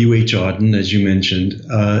about W.H. Auden, as you mentioned.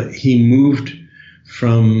 He moved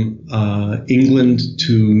from England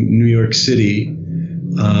to New York City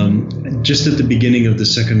just at the beginning of the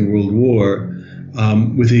Second World War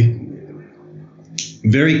with a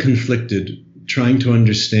very conflicted, trying to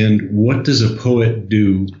understand what does a poet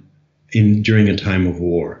do during a time of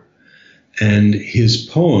war. And his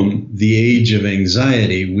poem, The Age of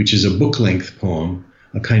Anxiety, which is a book-length poem,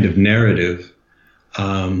 a kind of narrative,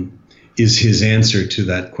 is his answer to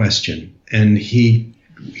that question. And he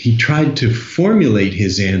tried to formulate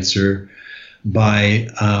his answer by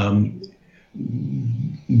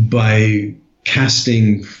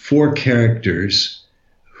casting four characters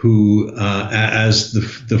who as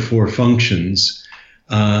the four functions,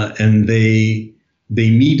 and they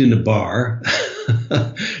meet in a bar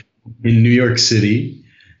in New York City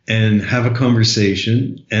and have a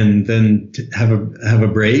conversation, and then have a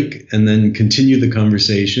break, and then continue the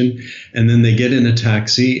conversation, and then they get in a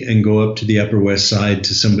taxi and go up to the Upper West Side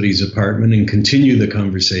to somebody's apartment and continue the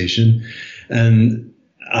conversation, and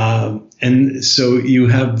so you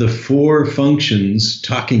have the four functions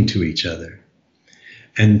talking to each other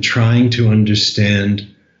and trying to understand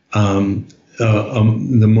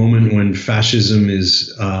the moment when fascism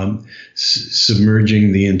is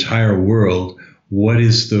submerging the entire world. What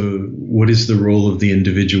is the role of the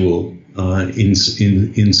individual in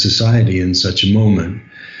society in such a moment?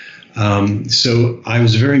 So I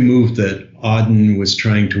was very moved that Auden was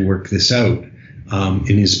trying to work this out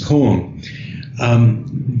in his poem.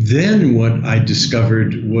 Then what I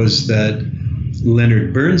discovered was that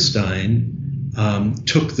Leonard Bernstein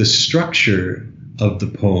took the structure of the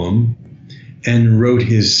poem and wrote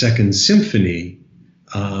his Second Symphony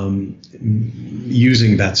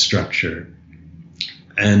using that structure.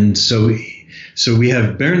 And so we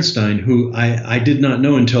have Bernstein, who I did not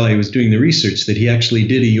know until I was doing the research that he actually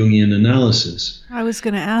did a Jungian analysis. I was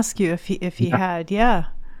going to ask you if he had, yeah.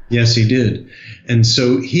 Yes, he did. And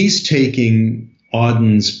so he's taking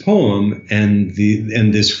Auden's poem and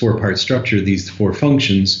this four-part structure, these four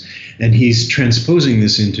functions, and he's transposing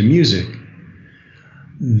this into music.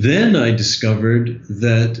 Then I discovered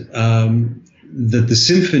that the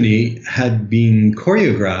symphony had been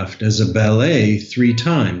choreographed as a ballet 3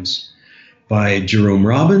 times by Jerome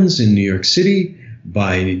Robbins in New York City,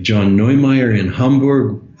 by John Neumeier in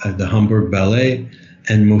Hamburg at the Hamburg Ballet,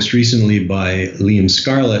 and most recently by Liam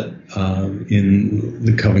Scarlett in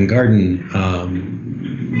the Covent Garden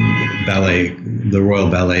Ballet, the Royal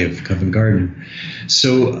Ballet of Covent Garden.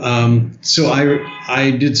 So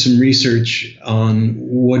I did some research on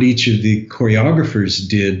what each of the choreographers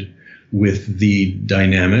did with the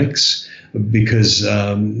dynamics, because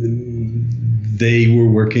they were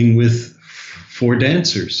working with 4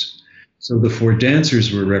 dancers. So the 4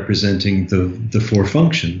 dancers were representing the 4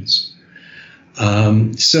 functions.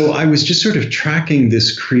 So I was just sort of tracking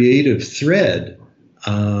this creative thread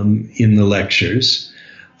in the lectures.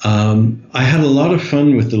 I had a lot of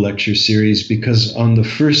fun with the lecture series because on the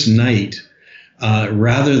first night,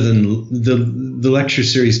 rather than the lecture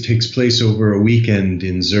series takes place over a weekend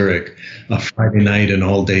in Zurich, a Friday night and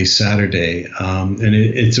all day Saturday. And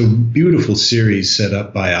it's a beautiful series set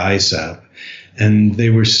up by ISAP. And they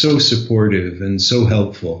were so supportive and so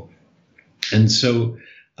helpful. And so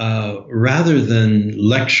rather than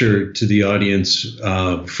lecture to the audience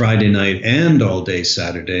Friday night and all day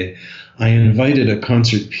Saturday, I invited a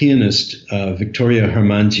concert pianist, Victoria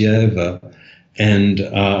Hermantieva, and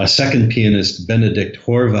a second pianist, Benedikt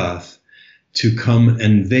Horvath, to come,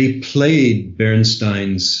 and they played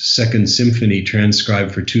Bernstein's Second Symphony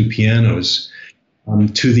transcribed for 2 pianos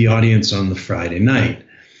to the audience on the Friday night.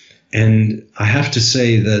 And I have to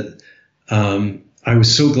say that I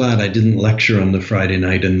was so glad I didn't lecture on the Friday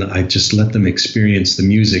night and I just let them experience the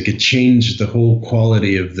music. It changed the whole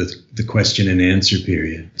quality of the question and answer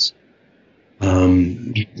periods.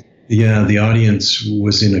 The audience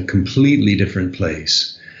was in a completely different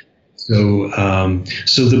place. So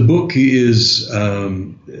the book is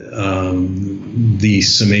the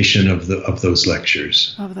summation of those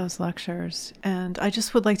lectures. Of those lectures. And I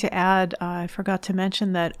just would like to add, I forgot to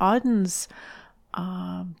mention that Auden's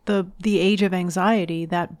The Age of Anxiety,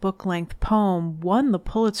 that book-length poem, won the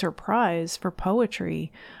Pulitzer Prize for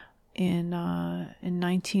poetry in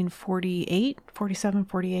 1948, 47,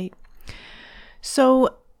 48.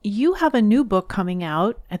 So you have a new book coming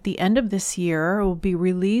out at the end of this year. It will be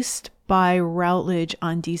released by Routledge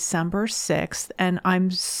on December 6th, and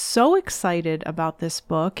I'm so excited about this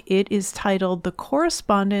book. It is titled The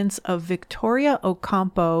Correspondence of Victoria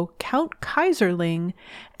Ocampo, Count Keyserling,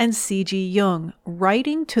 and C.G. Jung,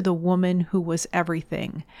 Writing to the Woman Who Was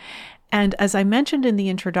Everything. And as I mentioned in the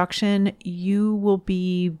introduction, you will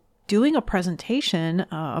be doing a presentation,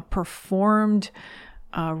 a performed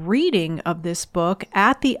reading of this book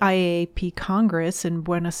at the IAAP Congress in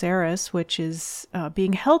Buenos Aires, which is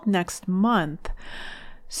being held next month.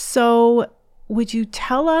 So would you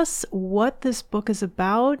tell us what this book is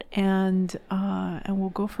about, and we'll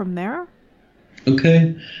go from there?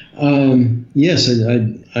 Okay. Yes,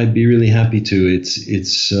 I'd be really happy to.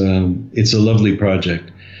 It's a lovely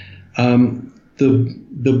project.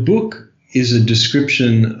 The book is a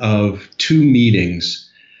description of two meetings.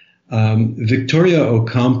 Victoria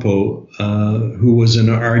Ocampo, who was an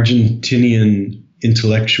Argentinian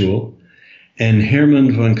intellectual, and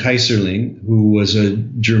Hermann von Keyserling, who was a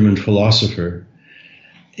German philosopher.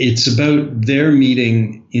 It's about their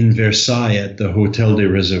meeting in Versailles at the Hôtel des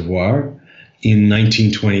Reservoirs in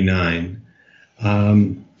 1929.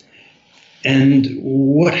 And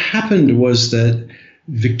what happened was that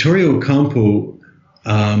Victoria Ocampo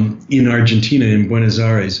in Argentina, in Buenos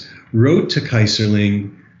Aires, wrote to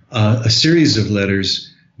Keyserling a series of letters,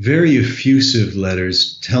 very effusive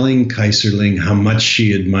letters, telling Keyserling how much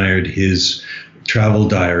she admired his travel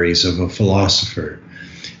diaries of a philosopher.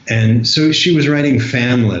 And so she was writing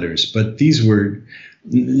fan letters, but these were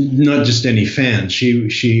not just any fan.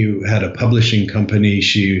 She had a publishing company.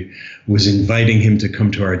 She was inviting him to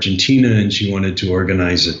come to Argentina, and she wanted to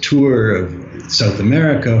organize a tour of South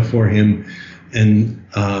America for him. And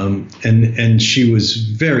she was a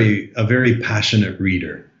very passionate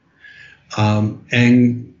reader.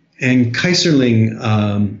 And Keyserling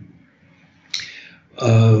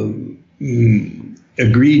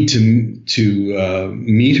agreed to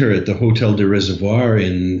meet her at the Hôtel des Reservoirs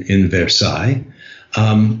in Versailles.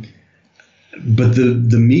 But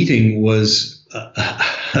the meeting was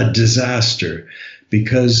a disaster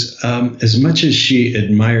because as much as she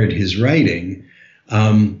admired his writing,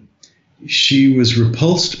 she was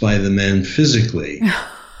repulsed by the man physically.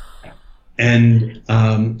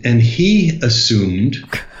 And he assumed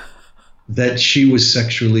that she was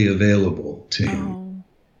sexually available to him. Oh.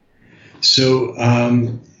 So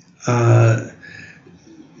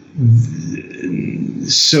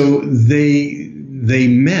they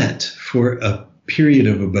met for a period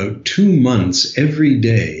of about 2 months every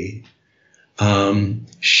day.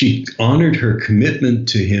 She honored her commitment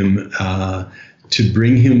to him to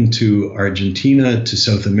bring him to Argentina, to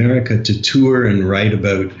South America, to tour and write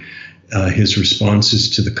about his responses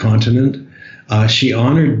to the continent. She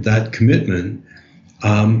honored that commitment,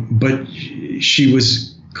 but she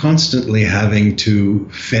was constantly having to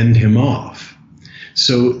fend him off.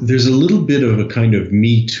 So there's a little bit of a kind of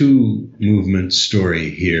Me Too movement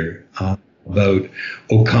story here about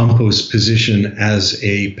Ocampo's position as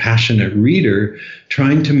a passionate reader,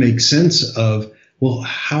 trying to make sense of, well,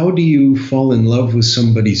 how do you fall in love with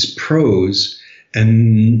somebody's prose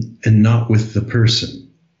and not with the person?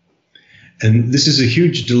 And this is a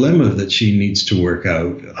huge dilemma that she needs to work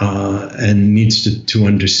out and needs to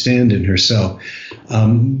understand in herself.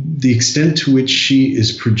 The extent to which she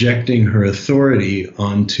is projecting her authority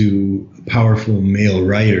onto powerful male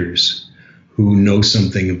writers who know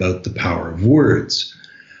something about the power of words.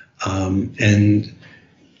 And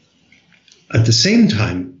at the same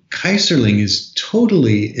time, Keyserling is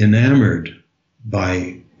totally enamored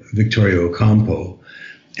by Victoria Ocampo.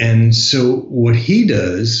 And so what he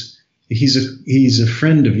does, he's a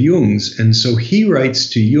friend of Jung's, and so he writes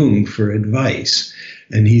to Jung for advice,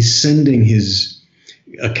 and he's sending his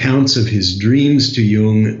accounts of his dreams to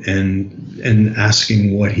Jung and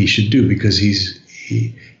asking what he should do, because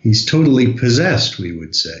he's totally possessed, we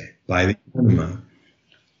would say, by the anima.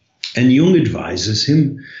 And Jung advises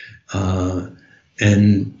him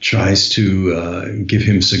and tries to give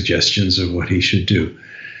him suggestions of what he should do.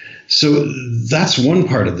 So that's one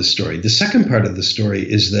part of the story. The second part of the story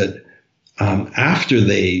is that after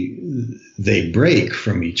they break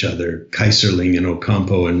from each other, Keyserling and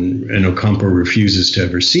Ocampo, and Ocampo refuses to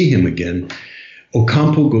ever see him again,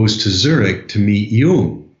 Ocampo goes to Zurich to meet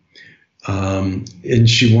Jung. And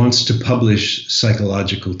she wants to publish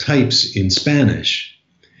Psychological Types in Spanish.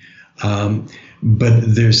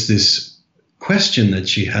 But there's this question that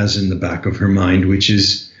she has in the back of her mind, which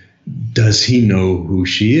is, does he know who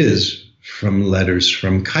she is from letters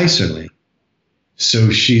from Keyserling?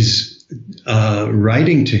 So she's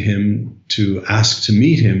writing to him to ask to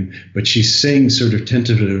meet him, but she's saying sort of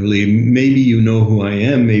tentatively, maybe you know who I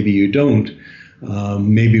am, maybe you don't.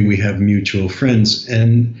 Maybe we have mutual friends.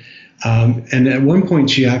 And at one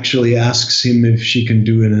point, she actually asks him if she can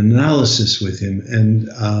do an analysis with him. And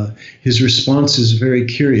his response is very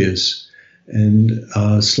curious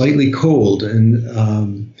and slightly cold. And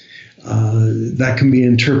that can be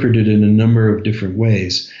interpreted in a number of different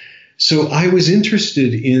ways. So I was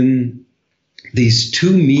interested in these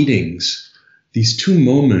two meetings, these two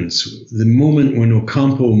moments, the moment when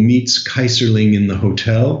Ocampo meets Keyserling in the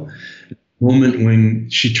hotel, the moment when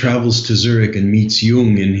she travels to Zurich and meets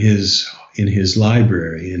Jung in his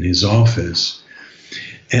library, in his office.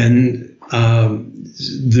 And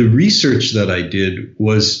the research that I did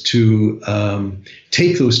was to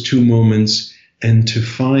take those two moments and to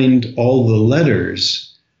find all the letters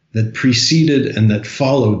that preceded and that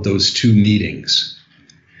followed those two meetings.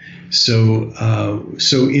 So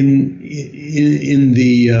in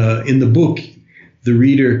the book, the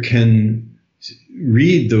reader can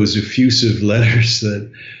read those effusive letters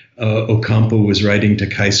that Ocampo was writing to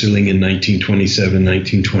Keyserling in 1927,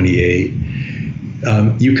 1928.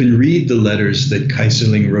 You can read the letters that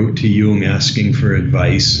Keyserling wrote to Jung asking for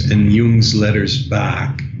advice, and Jung's letters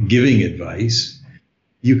back giving advice.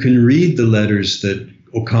 You can read the letters that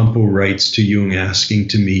Ocampo writes to Jung asking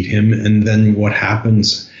to meet him, and then what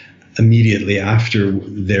happens immediately after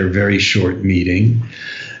their very short meeting.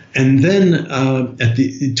 And then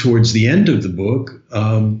towards the end of the book,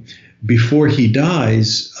 before he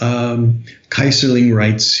dies, Keyserling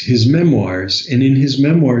writes his memoirs. And in his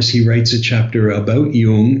memoirs, he writes a chapter about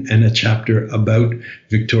Jung and a chapter about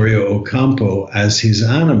Victoria Ocampo as his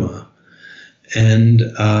anima. And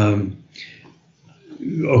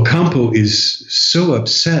Ocampo is so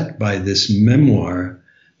upset by this memoir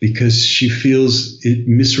because she feels it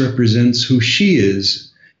misrepresents who she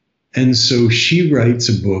is. And so she writes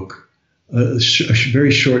a book, a very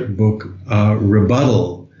short book,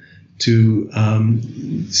 rebuttal, to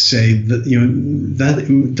say that,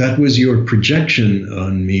 that was your projection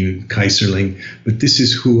on me, Keyserling, but this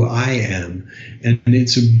is who I am. And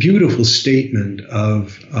it's a beautiful statement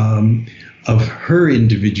of her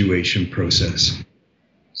individuation process.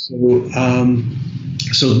 So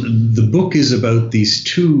the book is about these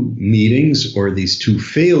two meetings, or these two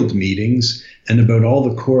failed meetings, and about all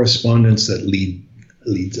the correspondence that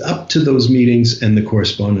leads up to those meetings and the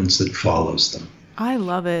correspondence that follows them. I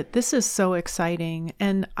love it. This is so exciting.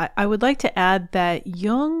 And I would like to add that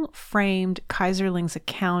Jung framed Keyserling's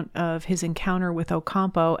account of his encounter with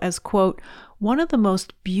Ocampo as, quote, one of the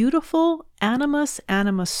most beautiful animus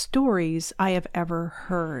stories I have ever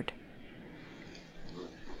heard.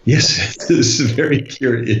 Yes, this is very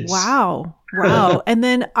curious. Wow. And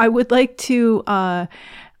then I would like to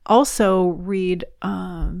also read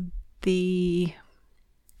the,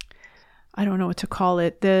 I don't know what to call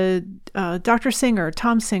it, the Dr. Singer,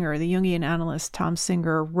 Tom Singer, the Jungian analyst Tom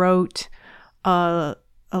Singer, wrote a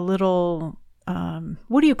little,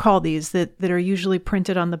 what do you call these that are usually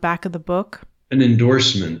printed on the back of the book? An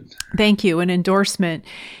endorsement. Thank you, an endorsement.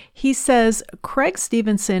 He says, Craig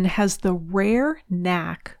Stevenson has the rare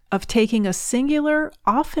knack of taking a singular,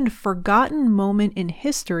 often forgotten moment in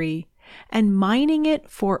history and mining it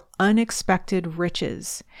for unexpected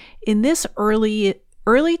riches. In this early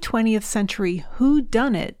 20th century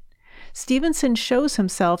whodunit, Stevenson shows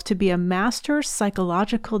himself to be a master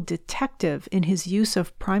psychological detective in his use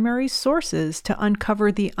of primary sources to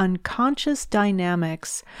uncover the unconscious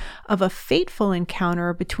dynamics of a fateful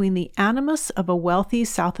encounter between the animus of a wealthy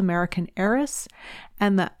South American heiress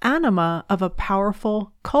and the anima of a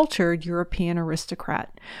powerful, cultured European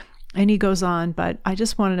aristocrat. And he goes on, but I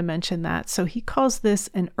just wanted to mention that. So he calls this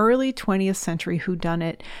an early 20th century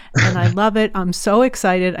whodunit, and I love it. I'm so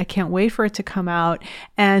excited. I can't wait for it to come out.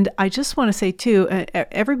 And I just want to say, too,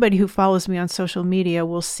 everybody who follows me on social media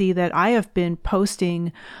will see that I have been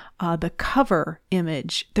posting the cover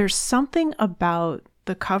image. There's something about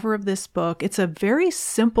the cover of this book. It's a very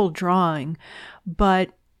simple drawing,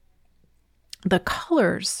 but the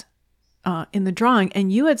colors in the drawing,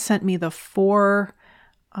 and you had sent me the four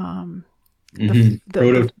prototypes.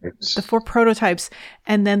 The four prototypes,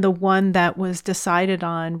 and then the one that was decided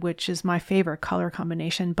on, which is my favorite color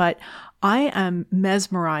combination. But I am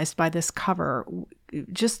mesmerized by this cover.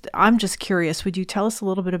 I'm just curious. Would you tell us a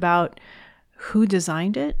little bit about who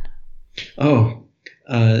designed it? Oh,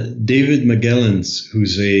 David Magalhães,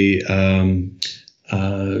 who's a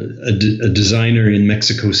designer in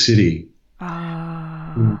Mexico City.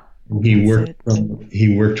 He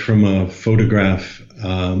worked from a photograph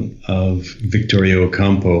of Victoria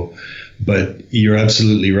Ocampo, But you're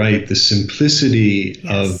absolutely right. The simplicity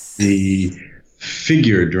of the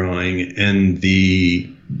figure drawing and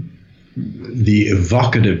the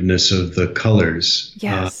evocativeness of the colors.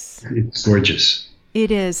 Yes. It's gorgeous.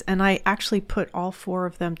 It is. And I actually put all 4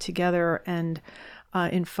 of them together and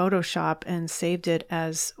in Photoshop and saved it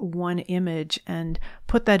as one image and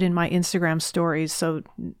put that in my Instagram stories so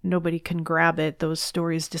nobody can grab it. Those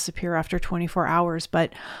stories disappear after 24 hours,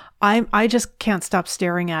 but I just can't stop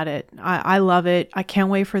staring at it. I love it. I can't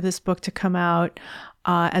wait for this book to come out.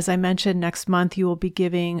 As I mentioned, next month you will be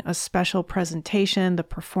giving a special presentation, the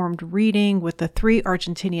performed reading with the 3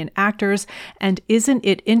 Argentinian actors. And isn't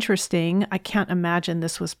it interesting? I can't imagine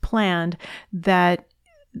this was planned, that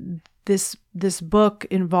this book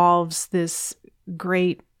involves this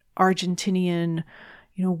great Argentinian,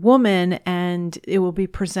 woman, and it will be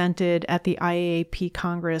presented at the IAAP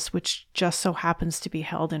Congress, which just so happens to be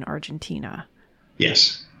held in Argentina.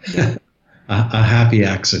 Yes. Yeah. A happy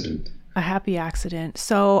accident. A happy accident.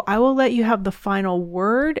 So I will let you have the final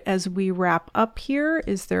word as we wrap up here.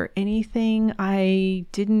 Is there anything I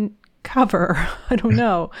didn't cover? I don't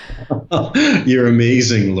know. You're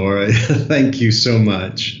amazing, Laura. Thank you so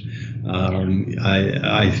much.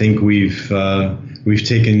 I think we've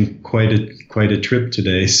taken quite a trip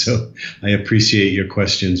today, so I appreciate your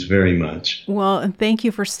questions very much. Well, and thank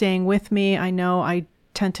you for staying with me. I know I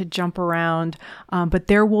tend to jump around, but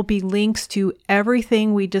there will be links to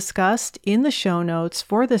everything we discussed in the show notes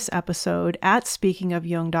for this episode at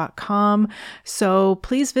speakingofjung.com. So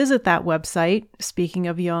please visit that website, Speaking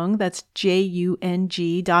of Jung, that's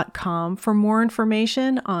JUNG.com, for more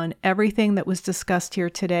information on everything that was discussed here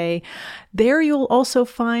today. There you'll also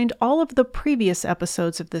find all of the previous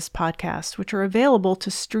episodes of this podcast, which are available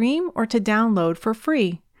to stream or to download for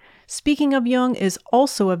free. Speaking of Jung is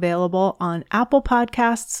also available on Apple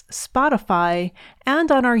Podcasts, Spotify, and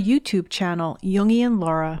on our YouTube channel, Jungian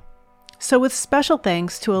Laura. So with special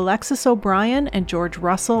thanks to Alexis O'Brien and George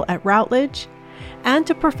Russell at Routledge, and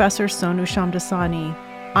to Professor Sonu Shamdasani,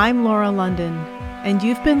 I'm Laura London, and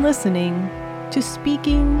you've been listening to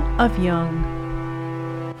Speaking of Jung.